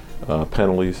 turnovers,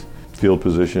 penalties, field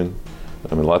position.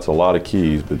 I mean, that's a lot of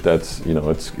keys, but that's,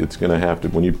 it's going to have to,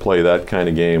 when you play that kind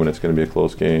of game and it's going to be a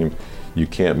close game, you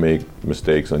can't make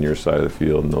mistakes on your side of the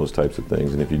field and those types of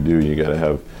things. And if you do, you got to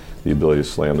have the ability to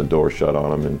slam the door shut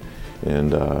on them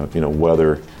and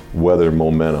weather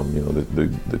momentum,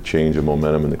 the change of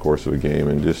momentum in the course of a game,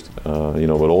 and just,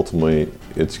 but ultimately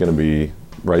it's going to be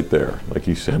right there, like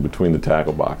you said, between the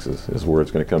tackle boxes is where it's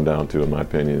going to come down to, in my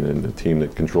opinion, and the team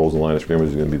that controls the line of scrimmage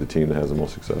is going to be the team that has the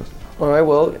most success. All right,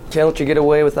 well, can't let you get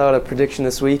away without a prediction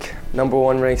this week. Number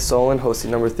 1 ranked Solon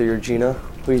hosting number 3 Regina.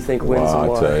 Who do you think wins and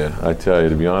why? I tell you,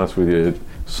 to be honest with you,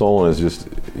 Solon is just,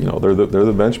 they're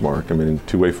the benchmark. I mean, in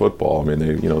two-way football. I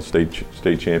mean, they,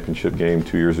 state championship game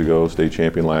 2 years ago, state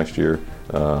champion last year.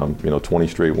 20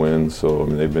 straight wins. So I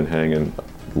mean, they've been hanging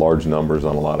large numbers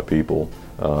on a lot of people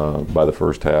by the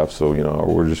first half. So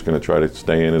we're just going to try to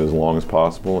stay in it as long as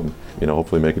possible, and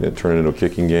hopefully turn it into a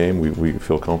kicking game. We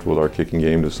feel comfortable with our kicking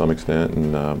game to some extent,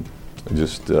 and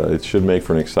it should make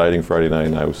for an exciting Friday night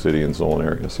in Iowa City and Solon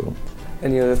area. So.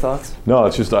 Any other thoughts? No,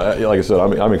 it's just like I said,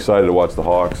 I'm excited to watch the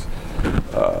Hawks.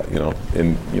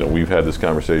 We've had this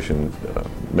conversation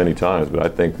many times, but I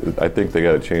think they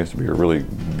got a chance to be a really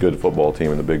good football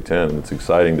team in the Big Ten, and it's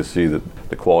exciting to see the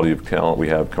quality of talent we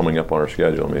have coming up on our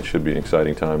schedule. I mean, it should be an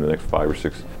exciting time. The next 5 or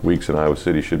 6 weeks in Iowa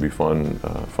City should be fun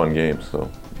games. So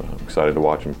I'm excited to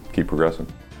watch them keep progressing.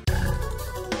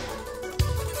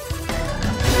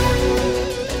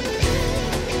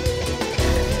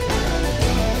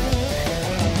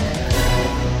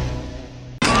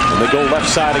 They go left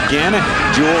side again.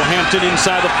 Jewel Hampton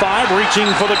inside the 5, reaching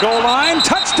for the goal line.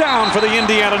 Touchdown for the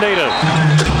Indiana native.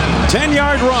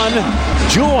 10-yard run.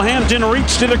 Jewel Hampton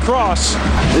reached it across.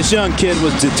 This young kid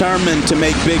was determined to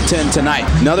make Big Ten tonight.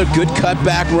 Another good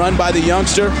cutback run by the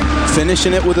youngster,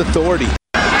 finishing it with authority.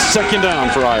 Second down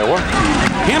for Iowa.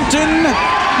 Hampton,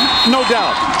 no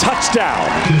doubt, touchdown.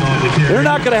 They're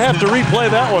not going to have to replay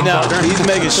that one. No, he's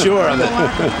making sure of it.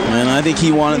 And I think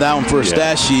he wanted that one for a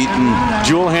stat sheet. And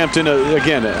Jewel Hampton,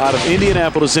 again, out of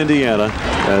Indianapolis, Indiana,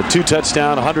 2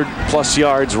 touchdowns, 100-plus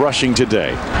yards rushing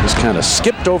today. Just kind of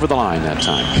skipped over the line that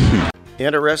time.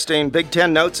 Interesting Big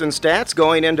Ten notes and stats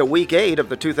going into Week 8 of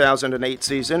the 2008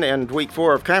 season and Week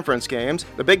 4 of conference games.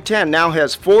 The Big Ten now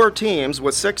has 4 teams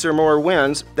with 6 or more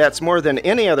wins. That's more than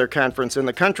any other conference in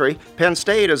the country. Penn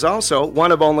State is also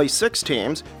one of only 6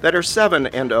 teams that are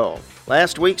 7-0.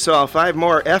 Last week saw 5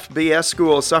 more FBS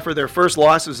schools suffer their first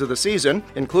losses of the season,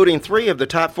 including 3 of the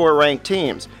top 4 ranked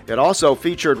teams. It also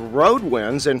featured road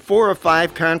wins in 4 of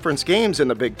 5 conference games in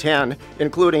the Big Ten,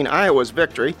 including Iowa's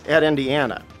victory at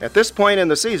Indiana. At this point in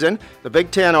the season, the Big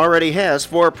Ten already has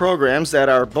 4 programs that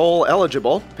are bowl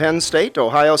eligible: Penn State,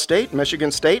 Ohio State,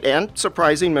 Michigan State, and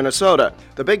surprising Minnesota.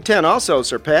 The Big Ten also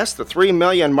surpassed the 3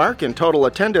 million mark in total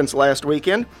attendance last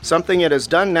weekend, something it has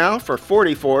done now for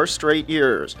 44 straight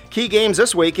years. Key games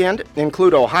this weekend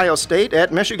include Ohio State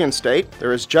at Michigan State.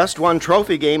 There is just one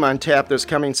trophy game on tap this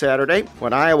coming Saturday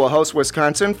when Iowa hosts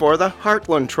Wisconsin for the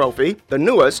Heartland Trophy, the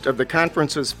newest of the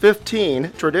conference's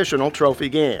 15 traditional trophy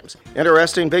games.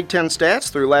 Interesting Big Ten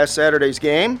stats through last Saturday's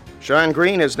game. Sean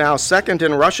Green is now 2nd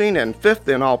in rushing and 5th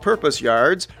in all-purpose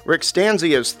yards. Rick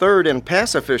Stanzi is 3rd in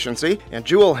pass efficiency, and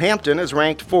Jewel Hampton is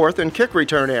ranked 4th in kick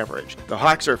return average. The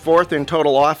Hawks are 4th in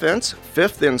total offense,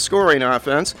 5th in scoring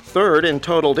offense, 3rd in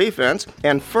total defense,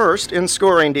 and 1st in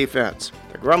scoring defense.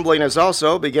 The grumbling is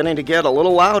also beginning to get a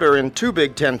little louder in 2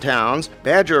 Big Ten towns.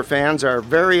 Badger fans are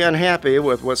very unhappy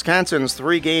with Wisconsin's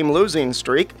 3-game losing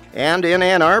streak, and in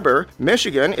Ann Arbor,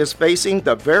 Michigan is facing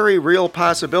the very real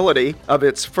possibility of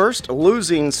its first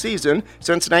losing season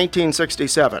since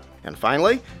 1967. And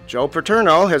finally, Joe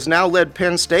Paterno has now led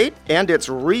Penn State and its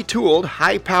retooled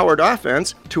high-powered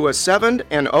offense to a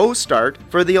 7-0 start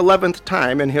for the 11th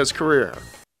time in his career.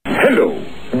 Hello,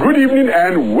 good evening,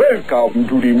 and welcome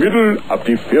to the middle of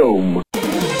the film.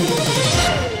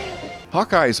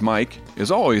 Hawkeye's Mike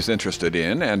is always interested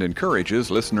in and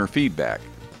encourages listener feedback.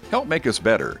 Help make us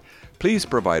better. Please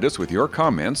provide us with your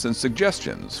comments and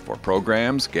suggestions for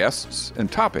programs, guests,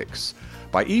 and topics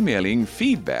by emailing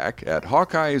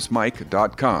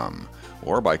feedback@hawkeyesmike.com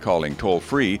or by calling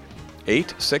toll-free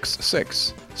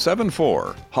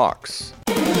 866-74-HAWKS.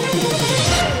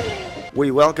 We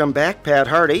welcome back Pat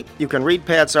Hardy. You can read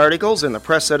Pat's articles in the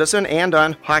Press Citizen and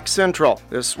on Hawk Central.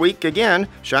 This week again,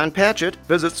 Sean Patchett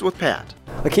visits with Pat.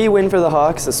 A key win for the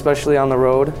Hawks, especially on the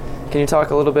road. Can you talk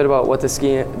a little bit about what this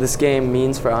game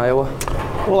means for Iowa?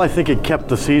 Well, I think it kept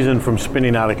the season from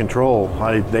spinning out of control.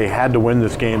 They had to win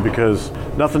this game because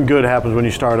nothing good happens when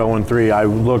you start 0-3. I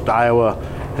looked, Iowa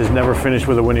has never finished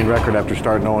with a winning record after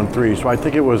starting 0-3. So I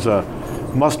think it was a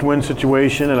must-win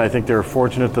situation, and I think they're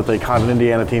fortunate that they caught an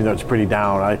Indiana team that's pretty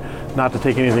down. Not to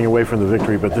take anything away from the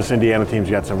victory, but this Indiana team's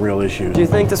got some real issues. Do you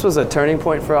think this was a turning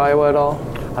point for Iowa at all?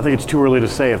 I think it's too early to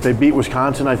say. If they beat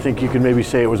Wisconsin, I think you could maybe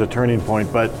say it was a turning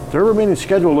point, but their remaining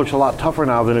schedule looks a lot tougher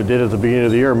now than it did at the beginning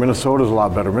of the year. Minnesota's a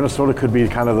lot better. Minnesota could be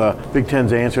kind of the Big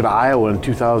Ten's answer to Iowa in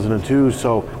 2002,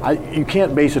 so you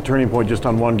can't base a turning point just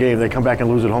on one game. They come back and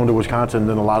lose at home to Wisconsin,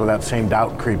 then a lot of that same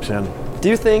doubt creeps in. Do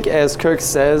you think, as Kirk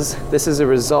says, this is a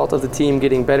result of the team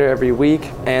getting better every week,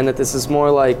 and that this is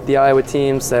more like the Iowa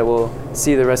teams that will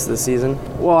see the rest of the season?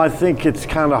 Well, I think it's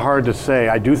kind of hard to say.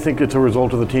 I do think it's a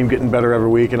result of the team getting better every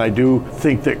week, and I do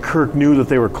think that Kirk knew that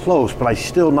they were close, but I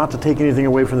still, not to take anything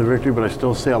away from the victory, but I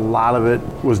still say a lot of it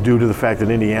was due to the fact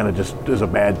that Indiana just is a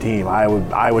bad team.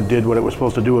 Iowa did what it was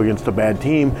supposed to do against a bad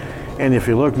team. And if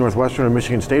you look, Northwestern and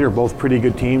Michigan State are both pretty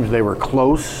good teams. They were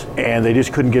close, and they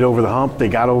just couldn't get over the hump. They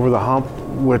got over the hump,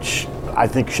 which I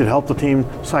think should help the team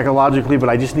psychologically, but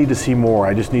I just need to see more.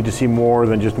 I just need to see more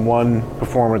than just one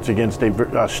performance against a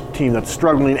team that's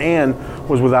struggling and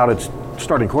was without its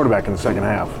starting quarterback in the second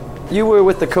half. You were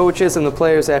with the coaches and the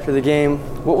players after the game.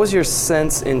 What was your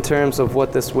sense in terms of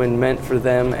what this win meant for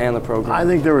them and the program? I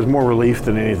think there was more relief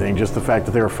than anything, just the fact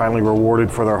that they were finally rewarded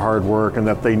for their hard work and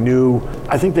that they knew.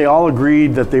 I think they all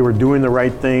agreed that they were doing the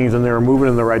right things and they were moving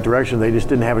in the right direction. They just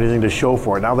didn't have anything to show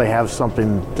for it. Now they have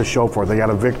something to show for it. They got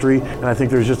a victory, and I think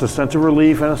there's just a sense of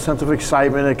relief and a sense of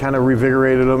excitement. It kind of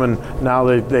revigorated them, and now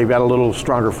they've got a little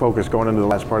stronger focus going into the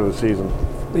last part of the season.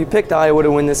 You picked Iowa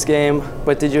to win this game,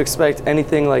 but did you expect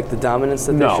anything like the dominance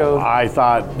that they showed? No, I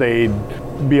thought they'd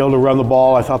be able to run the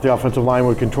ball. I thought the offensive line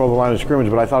would control the line of scrimmage,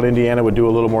 but I thought Indiana would do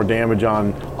a little more damage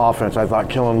on offense. I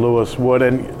thought Kellen Lewis would,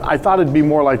 and I thought it'd be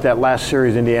more like that last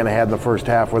series Indiana had in the first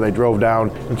half where they drove down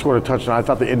and scored a touchdown. I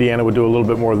thought that Indiana would do a little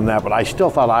bit more than that, but I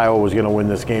still thought Iowa was going to win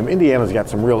this game. Indiana's got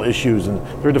some real issues, and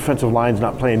their defensive line's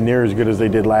not playing near as good as they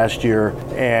did last year,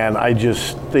 and I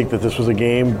just think that this was a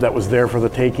game that was there for the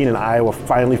taking, and Iowa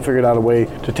finally figured out a way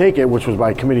to take it, which was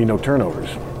by committing no turnovers.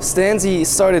 Stanzi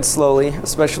started slowly,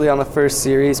 especially on the first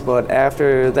series, but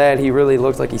after that he really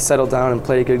looked like he settled down and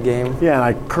played a good game. Yeah,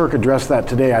 and Kirk addressed that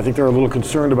today. I think they're a little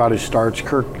concerned about his starts.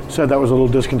 Kirk said that was a little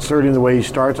disconcerting the way he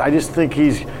starts. I just think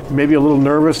he's maybe a little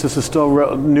nervous. This is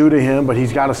still new to him, but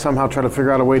he's got to somehow try to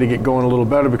figure out a way to get going a little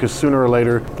better, because sooner or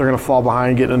later they're going to fall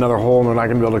behind, get in another hole, and they're not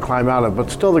going to be able to climb out of it. But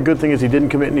still, the good thing is he didn't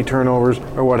commit any turnovers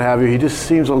or what have you. He just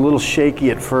seems a little shaky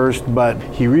at first, but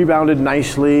he rebounded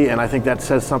nicely, and I think that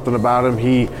says something about him.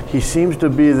 He seems to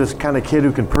be this kind of kid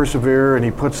who can persevere, and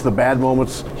he puts the bad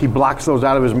moments, he blocks those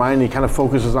out of his mind, and he kind of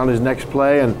focuses on his next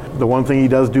play. And the one thing he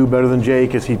does do better than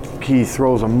Jake is he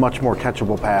throws a much more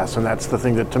catchable pass, and that's the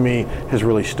thing that to me has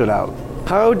really stood out.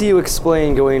 How do you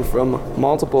explain going from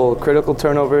multiple critical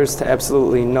turnovers to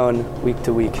absolutely none week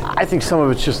to week? I think some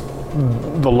of it's just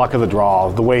the luck of the draw,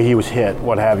 the way he was hit,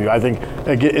 what have you. I think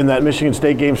in that Michigan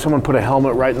State game, someone put a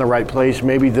helmet right in the right place.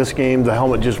 Maybe this game, the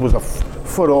helmet just was a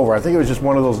foot over. I think it was just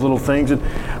one of those little things. And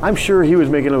I'm sure he was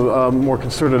making a more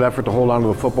concerted effort to hold on to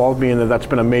the football, being that that's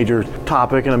been a major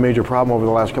topic and a major problem over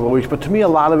the last couple of weeks. But to me, a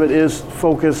lot of it is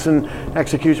focus and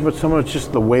execution, but some of it's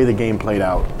just the way the game played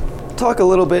out. Talk a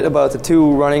little bit about the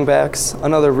two running backs.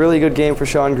 Another really good game for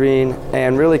Sean Green,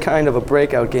 and really kind of a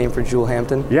breakout game for Jewel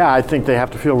Hampton. Yeah, I think they have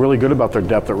to feel really good about their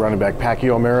depth at running back. Packy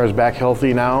O'Mara is back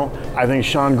healthy now. I think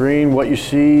Sean Green, what you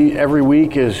see every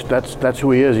week is that's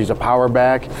who he is. He's a power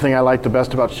back. The thing I like the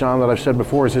best about Sean that I've said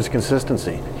before is his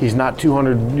consistency. He's not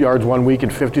 200 yards one week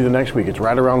and 50 the next week. It's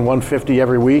right around 150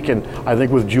 every week. And I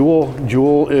think with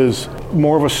Jewel is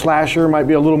more of a slasher, might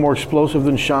be a little more explosive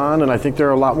than Sean, and I think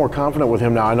they're a lot more confident with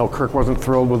him now. I know Kirk wasn't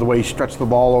thrilled with the way he stretched the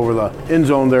ball over the end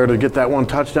zone there to get that one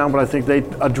touchdown, but I think they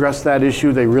addressed that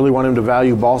issue. They really want him to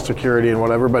value ball security and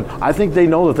whatever, but I think they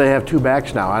know that they have two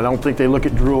backs now. I don't think they look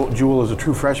at Jewel as a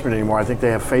true freshman anymore. I think they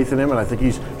have faith in him, and I think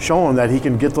he's shown that he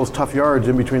can get those tough yards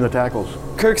in between the tackles.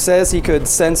 Kirk says he could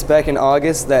sense back in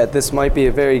August that this might be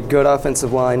a very good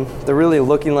offensive line. They're really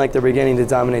looking like they're beginning to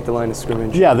dominate the line of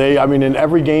scrimmage. Yeah, in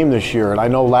every game this year, and I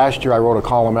know last year I wrote a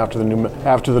column after the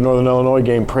Northern Illinois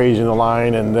game praising the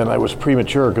line, and then I was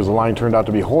premature because the line turned out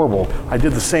to be horrible. I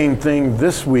did the same thing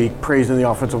this week praising the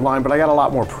offensive line, but I got a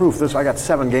lot more proof. I got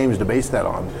 7 games to base that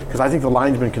on, because I think the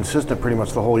line's been consistent pretty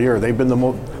much the whole year. They've been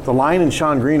the line and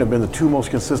Sean Green have been the two most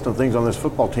consistent things on this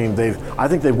football team. I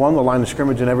think they've won the line of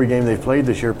scrimmage in every game they've played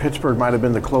this year. Pittsburgh might have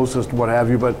been the closest, what have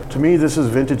you, but to me this is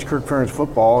vintage Kirk Ferentz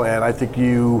football, and I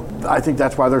think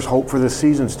that's why there's hope for this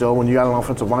season still, when you got an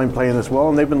offensive line playing this well,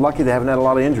 and they've been lucky they haven't had a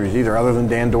lot of injuries either, other than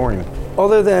Dan Doring.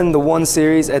 Other than the one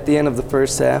series at the end of the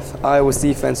first half, Iowa's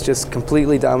defense just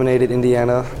completely dominated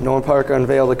Indiana. Norm Parker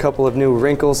unveiled a couple of new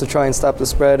wrinkles to try and stop the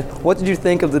spread. What did you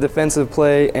think of the defensive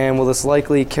play, and will this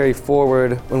likely carry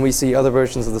forward when we see other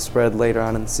versions of the spread later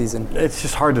on in the season? It's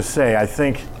just hard to say.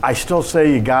 I still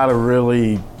say you got to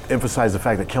really emphasize the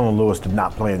fact that Kellen Lewis did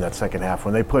not play in that second half.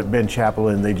 When they put Ben Chappell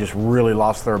in, they just really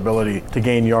lost their ability to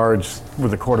gain yards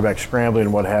with the quarterback scrambling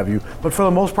and what have you. But for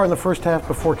the most part in the first half,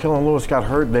 before Kellen Lewis got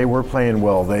hurt, they were playing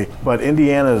well. But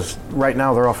Indiana's, right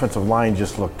now, their offensive line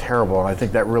just looked terrible, and I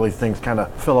think that really things kind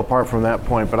of fell apart from that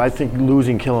point. But I think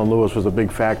losing Kellen Lewis was a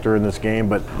big factor in this game.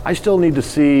 But I still need to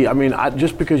see,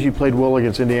 just because you played well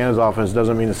against Indiana's offense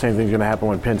doesn't mean the same thing's going to happen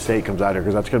when Penn State comes out here,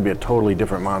 because that's going to be a totally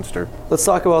different monster. Let's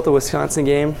talk about the Wisconsin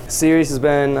game. The series has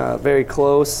been very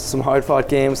close, some hard-fought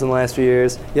games in the last few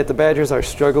years, yet the Badgers are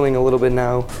struggling a little bit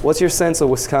now. What's your sense of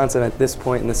Wisconsin at this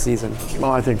point in the season?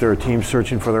 Well, I think they're a team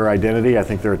searching for their identity. I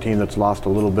think they're a team that's lost a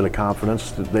little bit of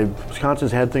confidence.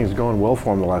 Wisconsin's had things going well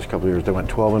for them the last couple of years. They went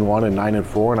 12-1 and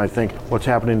 9-4, and I think what's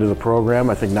happening to the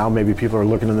program, I think now maybe people are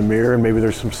looking in the mirror and maybe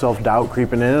there's some self-doubt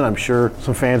creeping in. I'm sure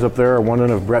some fans up there are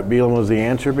wondering if Brett Bielema was the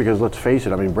answer, because let's face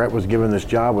it, Brett was given this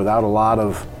job without a lot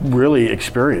of really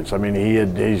experience.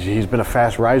 He's been a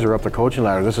fast riser up the coaching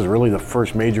ladder. This is really the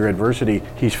first major adversity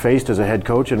he's faced as a head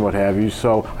coach and what have you.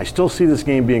 So I still see this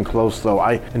game being close, though.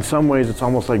 In some ways, it's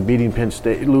almost like beating Penn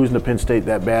State, losing to Penn State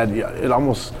that bad. You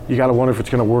got to wonder if it's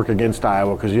going to work against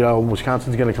Iowa, because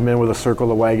Wisconsin's going to come in with a circle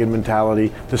the wagon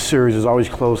mentality. This series is always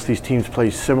close. These teams play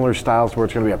similar styles where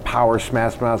it's going to be a power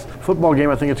smash mouth football game.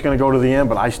 I think it's going to go to the end,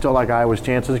 but I still like Iowa's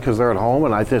chances because they're at home,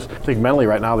 and I just think mentally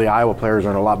right now the Iowa players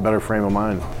are in a lot better frame of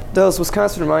mind. Does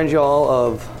Wisconsin remind you all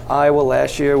of Iowa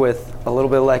last year with a little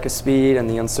bit of lack of speed and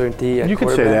the uncertainty at You could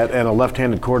say quarterback. that, and a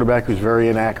left-handed quarterback who's very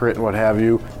inaccurate and what have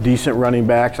you. Decent running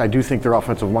backs. I do think their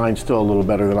offensive line's still a little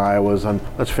better than Iowa's. And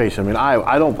let's face it, I mean,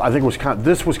 I think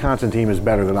this Wisconsin team is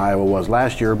better than Iowa was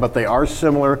last year, but they are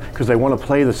similar because they want to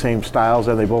play the same styles,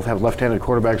 and they both have left-handed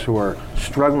quarterbacks who are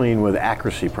struggling with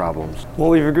accuracy problems. Well,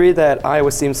 we've agreed that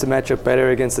Iowa seems to match up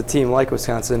better against a team like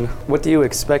Wisconsin. What do you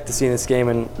expect to see in this game,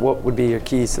 and what would be your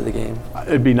keys to the game?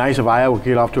 It'd be nice if Iowa could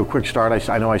get off to a quick start.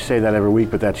 I know I say that every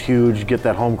week, but that's huge. Get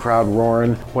that home crowd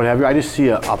roaring, what have you. I just see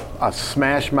a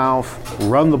smash mouth,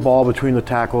 run the ball between the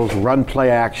tackles, run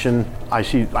play action. I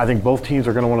think both teams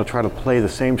are going to want to try to play the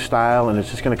same style, and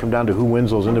it's just going to come down to who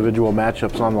wins those individual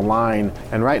matchups on the line.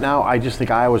 And right now, I just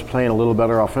think Iowa's playing a little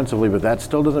better offensively, but that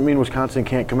still doesn't mean Wisconsin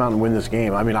can't come out and win this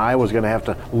game. I mean, Iowa's going to have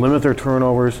to limit their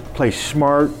turnovers, play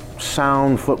smart,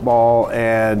 sound football,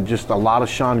 and just a lot of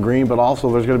Sean Green, but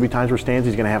also there's going to be times where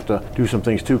Stanzi's going to have to do some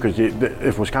things too, because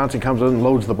if Wisconsin comes in and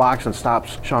loads the box and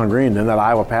stops Sean Green, then that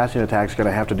Iowa passing attack is going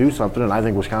to have to do something, and I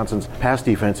think Wisconsin's pass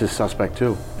defense is suspect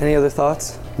too. Any other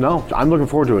thoughts? No, I'm looking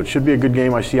forward to it. Should be a good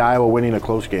game. I see Iowa winning a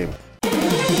close game.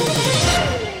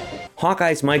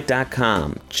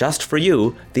 HawkeyesMike.com, just for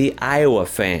you, the Iowa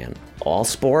fan. All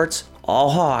sports,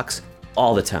 all Hawks,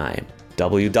 all the time.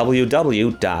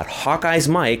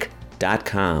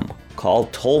 www.HawkeyesMike.com. Call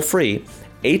toll-free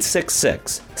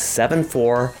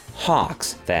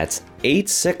 866-74-HAWKS. That's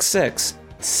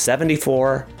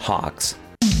 866-74-HAWKS.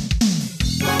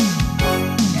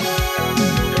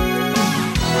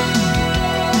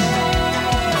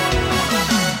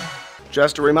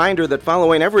 Just a reminder that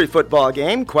following every football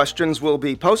game, questions will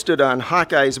be posted on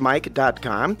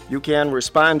HawkeyesMike.com. You can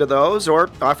respond to those or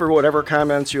offer whatever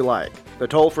comments you like. The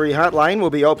toll-free hotline will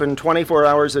be open 24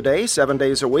 hours a day, 7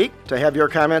 days a week. To have your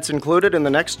comments included in the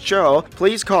next show,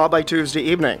 please call by Tuesday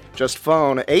evening. Just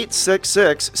phone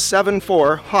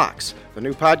 866-74-HAWKS. The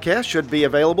new podcast should be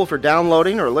available for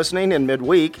downloading or listening in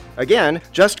midweek. Again,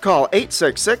 just call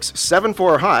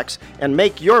 866-74-HAWKS and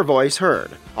make your voice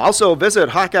heard. Also, visit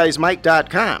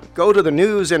HawkeyesMike.com. Go to the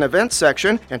news and events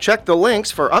section and check the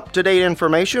links for up-to-date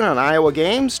information on Iowa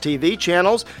games, TV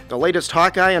channels, the latest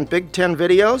Hawkeye and Big Ten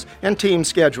videos, and team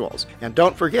schedules. And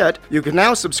don't forget, you can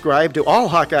now subscribe to all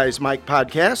Hawkeyes Mike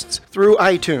podcasts through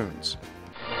iTunes.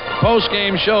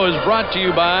 Post-game show is brought to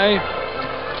you by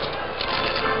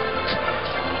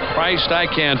Christ, I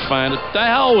can't find it. The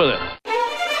hell with it.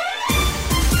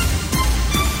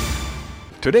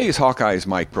 Today's Hawkeyes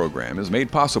Mike program is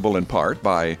made possible in part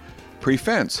by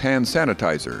Prefense Hand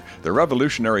Sanitizer, the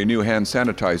revolutionary new hand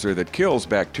sanitizer that kills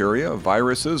bacteria,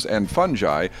 viruses, and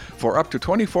fungi for up to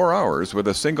 24 hours with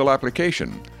a single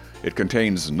application. It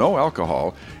contains no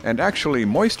alcohol and actually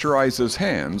moisturizes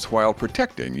hands while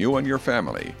protecting you and your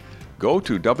family. Go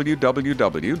to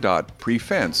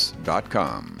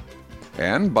www.prefense.com.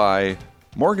 And by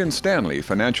Morgan Stanley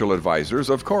Financial Advisors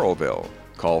of Coralville.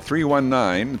 Call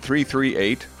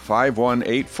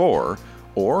 319-338-5184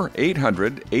 or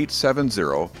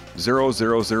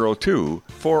 800-870-0002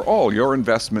 for all your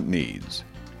investment needs.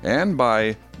 And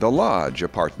by The Lodge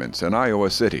Apartments in Iowa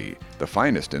City, the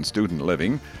finest in student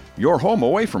living, your home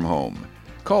away from home.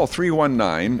 Call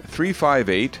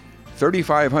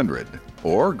 319-358-3500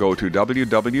 or go to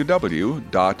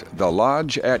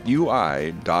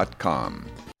www.thelodgeatui.com.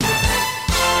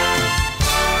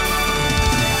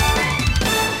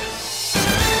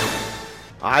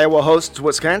 Iowa hosts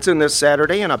Wisconsin this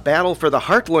Saturday in a battle for the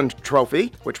Heartland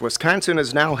Trophy, which Wisconsin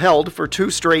has now held for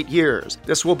 2 straight years.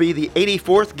 This will be the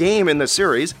 84th game in the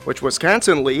series, which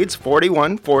Wisconsin leads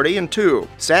 41-40-2.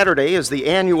 Saturday is the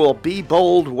annual Be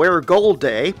Bold, Wear Gold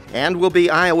Day and will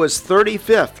be Iowa's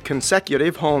 35th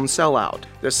consecutive home sellout.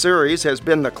 This series has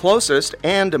been the closest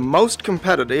and most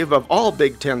competitive of all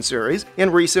Big Ten series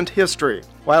in recent history.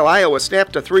 While Iowa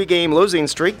snapped a 3-game losing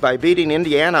streak by beating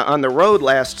Indiana on the road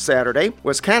last Saturday,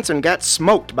 Wisconsin got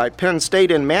smoked by Penn State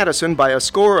in Madison by a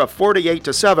score of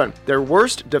 48-7, their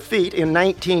worst defeat in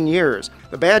 19 years.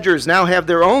 The Badgers now have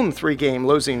their own 3-game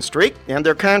losing streak and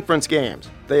their conference games.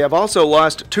 They have also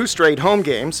lost 2 straight home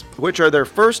games, which are their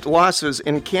first losses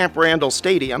in Camp Randall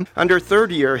Stadium under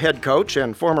third-year head coach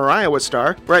and former Iowa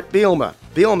star Brett Bielema.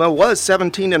 Bielema was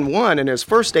 17-1 in his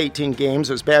first 18 games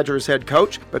as Badgers head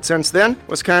coach, but since then,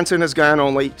 Wisconsin has gone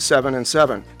only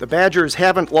 7-7. The Badgers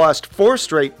haven't lost 4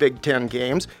 straight Big Ten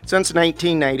games since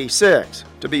 1996.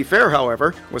 To be fair,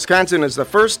 however, Wisconsin is the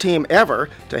first team ever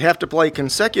to have to play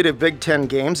consecutive Big Ten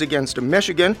games against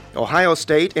Michigan, Ohio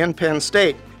State, and Penn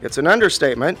State. It's an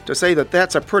understatement to say that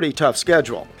that's a pretty tough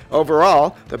schedule.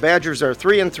 Overall, the Badgers are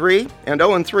 3-3 and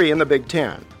 0-3 in the Big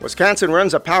Ten. Wisconsin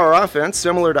runs a power offense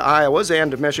similar to Iowa's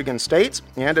and Michigan State's,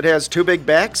 and it has two big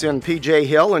backs in P.J.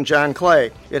 Hill and John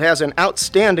Clay. It has an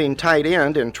outstanding tight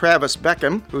end in Travis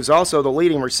Beckham, who's also the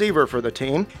leading receiver for the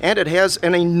team, and it has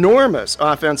an enormous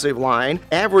offensive line,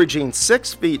 averaging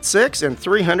 6'6" and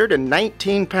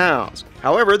 319 pounds.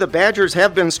 However, the Badgers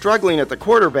have been struggling at the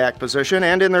quarterback position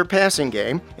and in their passing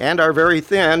game, and are very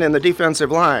thin in the defensive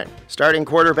line. Starting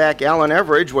quarterback Allen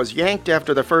Everidge was yanked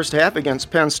after the first half against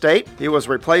Penn State. He was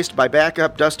replaced by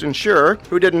backup Dustin Schur,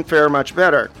 who didn't fare much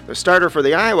better. The starter for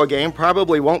the Iowa game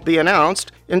probably won't be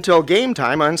announced until game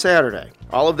time on Saturday.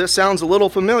 All of this sounds a little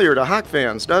familiar to Hawk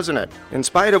fans, doesn't it? In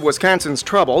spite of Wisconsin's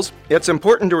troubles, it's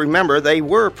important to remember they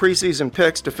were preseason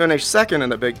picks to finish second in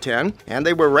the Big Ten, and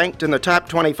they were ranked in the top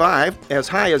 25, as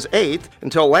high as 8th,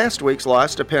 until last week's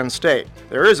loss to Penn State.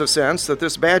 There is a sense that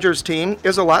this Badgers team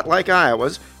is a lot like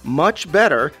Iowa's, much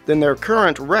better than their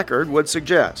current record would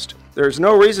suggest. There's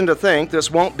no reason to think this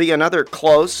won't be another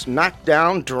close,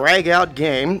 knockdown, drag-out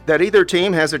game that either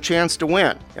team has a chance to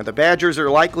win. And the Badgers are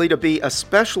likely to be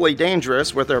especially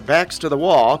dangerous with their backs to the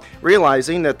wall,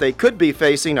 realizing that they could be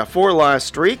facing a 4-loss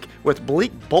streak with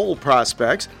bleak bowl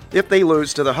prospects if they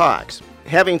lose to the Hawks.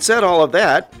 Having said all of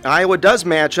that, Iowa does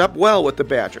match up well with the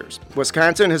Badgers.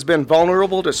 Wisconsin has been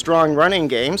vulnerable to strong running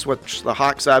games, which the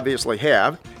Hawks obviously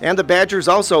have, and the Badgers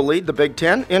also lead the Big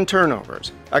Ten in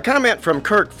turnovers. A comment from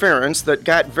Kirk Ferentz that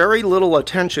got very little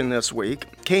attention this week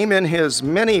came in his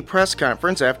mini press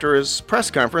conference after his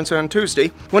press conference on Tuesday,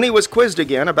 when he was quizzed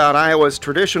again about Iowa's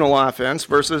traditional offense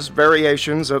versus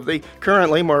variations of the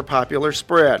currently more popular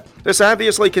spread. This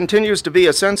obviously continues to be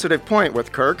a sensitive point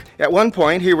with Kirk. At one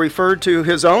point, he referred to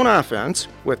his own offense,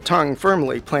 with tongue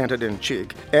firmly planted in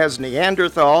cheek, as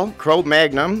Neanderthal,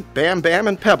 Cro-Magnon, Bam Bam,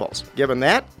 and Pebbles. Given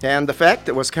that, and the fact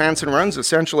that Wisconsin runs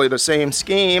essentially the same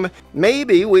scheme,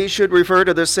 maybe we should refer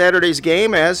to this Saturday's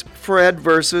game as Fred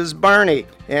versus Barney,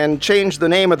 and change the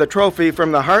name of the trophy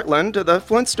from the Heartland to the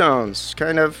Flintstones.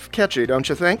 Kind of catchy, don't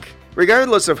you think?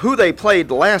 Regardless of who they played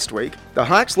last week, the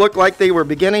Hawks look like they were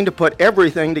beginning to put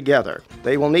everything together.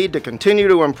 They will need to continue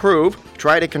to improve,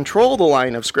 try to control the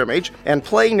line of scrimmage, and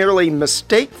play nearly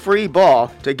mistake-free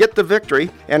ball to get the victory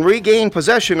and regain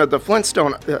possession of the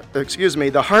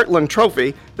the Heartland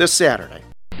Trophy this Saturday.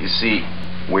 You see,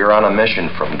 we're on a mission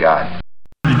from God.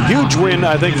 Huge win,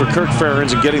 I think, for Kirk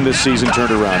Ferentz in getting this season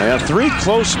turned around. They have 3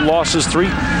 close losses, 3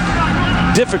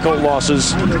 difficult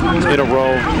losses in a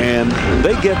row, and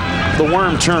they get the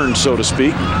worm turned, so to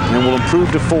speak, and will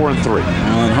improve to 4-3. Well,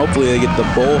 and hopefully they get the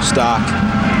bowl stock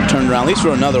turned around, at least for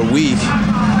another week,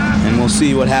 and we'll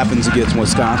see what happens against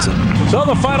Wisconsin. So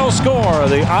the final score,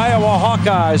 the Iowa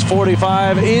Hawkeyes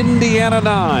 45, Indiana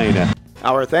 9.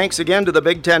 Our thanks again to the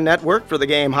Big Ten Network for the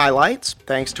game highlights.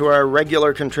 Thanks to our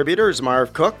regular contributors,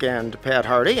 Marv Cook and Pat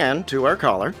Hardy, and to our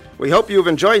caller. We hope you've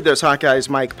enjoyed this Hawkeyes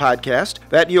Mike podcast,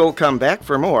 that you'll come back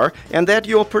for more, and that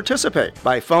you'll participate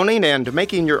by phoning and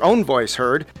making your own voice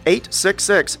heard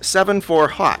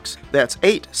 866-74-HAWKS. That's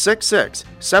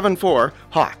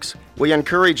 866-74-HAWKS. We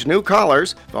encourage new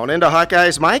callers. Phone into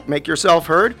Hawkeyes Mike, make yourself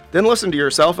heard, then listen to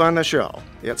yourself on the show.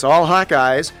 It's all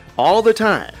Hawkeyes, all the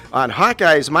time, on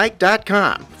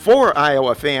HawkeyesMike.com. For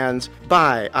Iowa fans,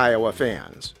 by Iowa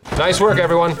fans. Nice work,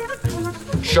 everyone.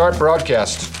 Sharp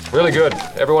broadcast. Really good.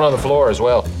 Everyone on the floor as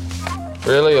well.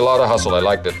 Really a lot of hustle. I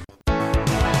liked it.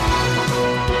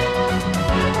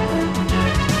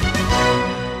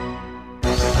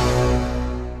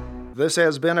 This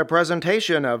has been a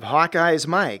presentation of Hawkeyes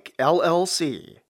Mike, LLC.